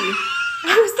zonky.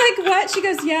 I was like, what? She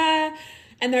goes, yeah.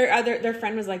 And their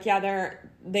friend was like, yeah,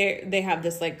 they have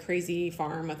this like crazy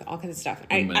farm with all kinds of stuff.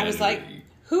 I was like,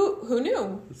 who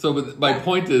knew? So, but my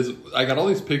point is, I got all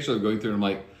these pictures I'm going through, and I'm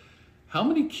like, how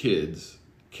many kids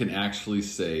can actually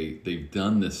say they've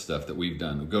done this stuff that we've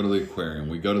done. We go to the aquarium,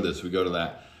 we go to this, we go to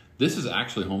that. This is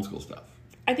actually homeschool stuff.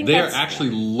 I think they are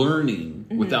actually learning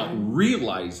without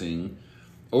realizing.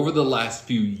 Over the last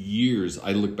few years,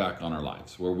 I look back on our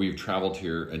lives where we've traveled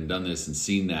here and done this and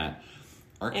seen that.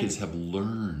 Our kids have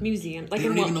learned. Museum. Like they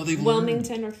don't even know they've Wilmington,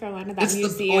 learned. North Carolina, that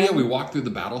museum. Oh, yeah, we walked through the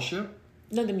battleship.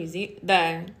 No, the museum.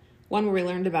 The one where we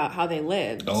learned about how they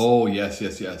lived. Oh, yes.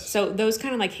 So those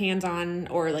kind of like hands-on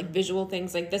or like visual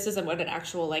things, like this isn't what an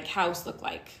actual like house looked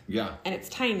like. Yeah. And it's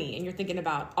tiny, and you're thinking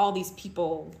about all these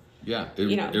people. Yeah, it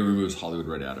removes Hollywood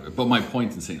right out of it. But my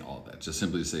point in saying all of that, just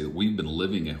simply to say that we've been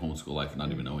living a homeschool life and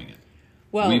not even knowing it.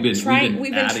 Well, we've been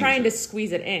trying to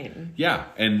squeeze it in. Yeah,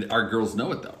 and our girls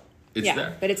know it though. It's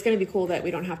there. But it's going to be cool that we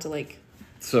don't have to like.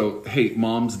 So, hey,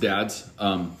 moms, dads,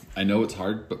 I know it's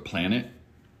hard, but plan it.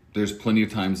 There's plenty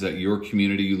of times that your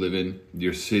community you live in,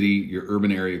 your city, your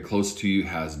urban area close to you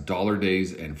has dollar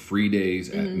days and free days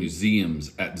at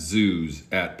museums, at zoos,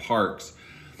 at parks.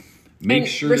 Make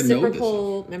sure to know this.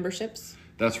 Reciprocal memberships.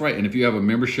 That's right. And if you have a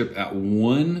membership at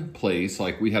one place,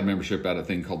 like we had membership at a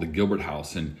thing called the Gilbert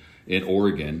House in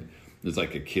Oregon. It's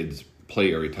like a kid's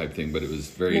play area type thing, but it was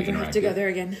very interactive. Never have to go there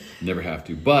again. Never have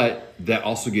to. But that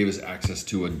also gave us access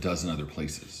to a dozen other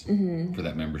places for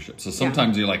that membership. So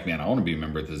sometimes you're like, man, I want to be a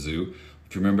member at the zoo.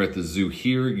 If you're a member at the zoo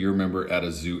here, you're a member at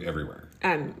a zoo everywhere.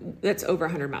 That's over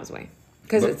 100 miles away.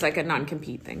 Because it's like a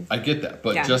non-compete thing. I get that.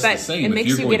 But just the same. It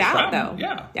makes you get out, though.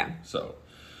 Yeah. So,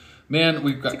 man,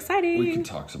 it's exciting. We can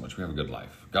talk so much. We have a good life.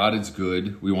 God is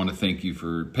good. We want to thank you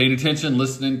for paying attention,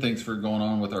 listening. Thanks for going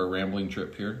on with our rambling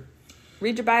trip here.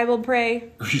 Read your Bible,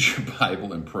 pray. Read your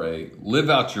Bible and pray. Live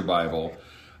out your Bible.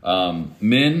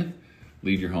 Men,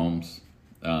 lead your homes.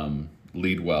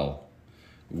 Lead well.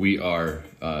 We are.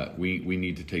 We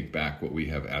need to take back what we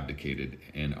have abdicated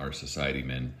in our society,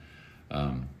 men.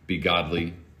 Be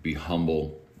godly, be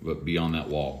humble, but be on that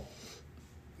wall.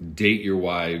 Date your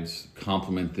wives,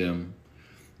 compliment them,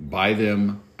 buy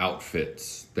them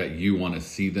outfits that you want to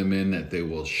see them in, that they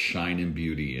will shine in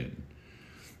beauty in.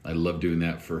 I love doing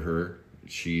that for her.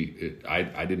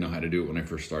 I didn't know how to do it when I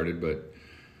first started, but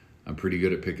I'm pretty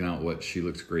good at picking out what she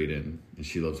looks great in, and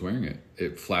she loves wearing it.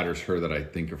 It flatters her that I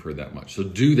think of her that much. So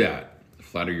do that.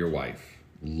 Flatter your wife.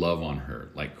 Love on her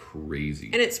like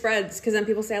crazy. And it spreads, because then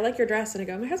people say, I like your dress, and I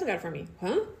go, my husband got it for me.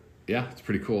 Huh? Yeah, it's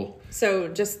pretty cool. So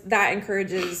just that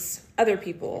encourages other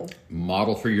people.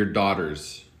 Model for your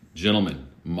daughters. Gentlemen,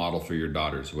 model for your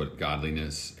daughters what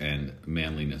godliness and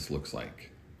manliness looks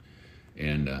like.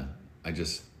 And I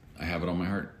have it on my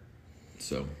heart.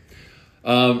 So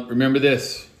remember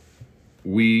this.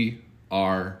 We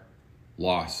are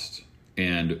lost,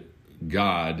 and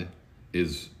God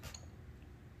is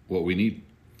what we need.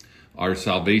 Our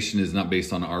salvation is not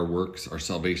based on our works. Our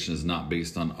salvation is not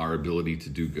based on our ability to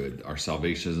do good. Our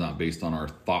salvation is not based on our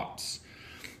thoughts.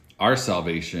 Our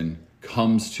salvation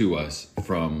comes to us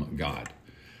from God.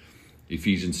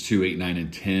 Ephesians 2, 8, 9,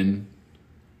 and 10.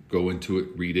 Go into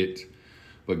it, read it.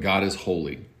 But God is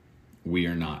holy. We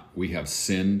are not. We have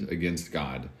sinned against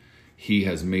God. He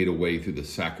has made a way through the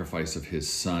sacrifice of his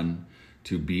Son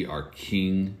to be our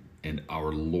King and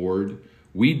our Lord.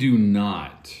 We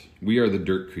are the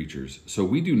dirt creatures, so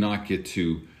we do not get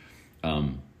to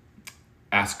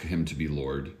ask him to be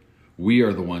Lord. We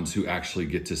are the ones who actually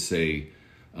get to say,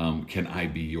 can I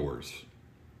be yours?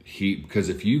 Because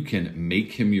if you can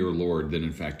make him your Lord, then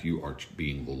in fact you are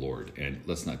being the Lord. And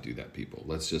let's not do that, people.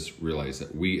 Let's just realize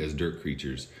that we as dirt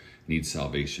creatures need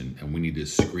salvation, and we need to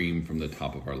scream from the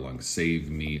top of our lungs,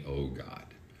 save me, oh God.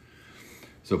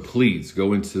 So please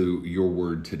go into your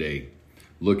word today.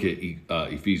 Look at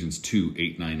Ephesians 2,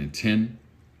 8, 9, and 10.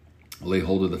 Lay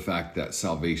hold of the fact that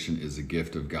salvation is a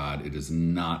gift of God. It is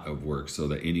not of works so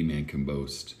that any man can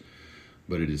boast,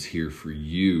 but it is here for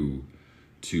you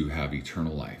to have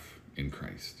eternal life in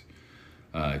Christ.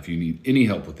 If you need any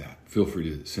help with that, feel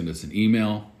free to send us an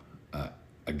email,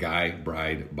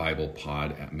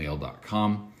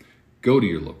 aguybrideBiblePod@mail.com. Go to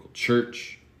your local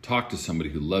church. Talk to somebody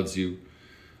who loves you,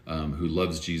 who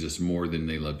loves Jesus more than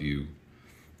they love you.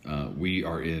 We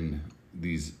are in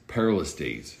these perilous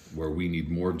days where we need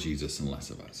more of Jesus and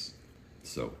less of us.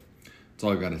 So that's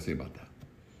all I've got to say about that.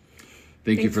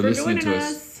 Thanks you for listening to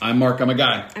us. I'm Mark. I'm a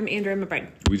guy. I'm Andrew. I'm a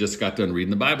bride. We just got done reading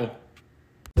the Bible.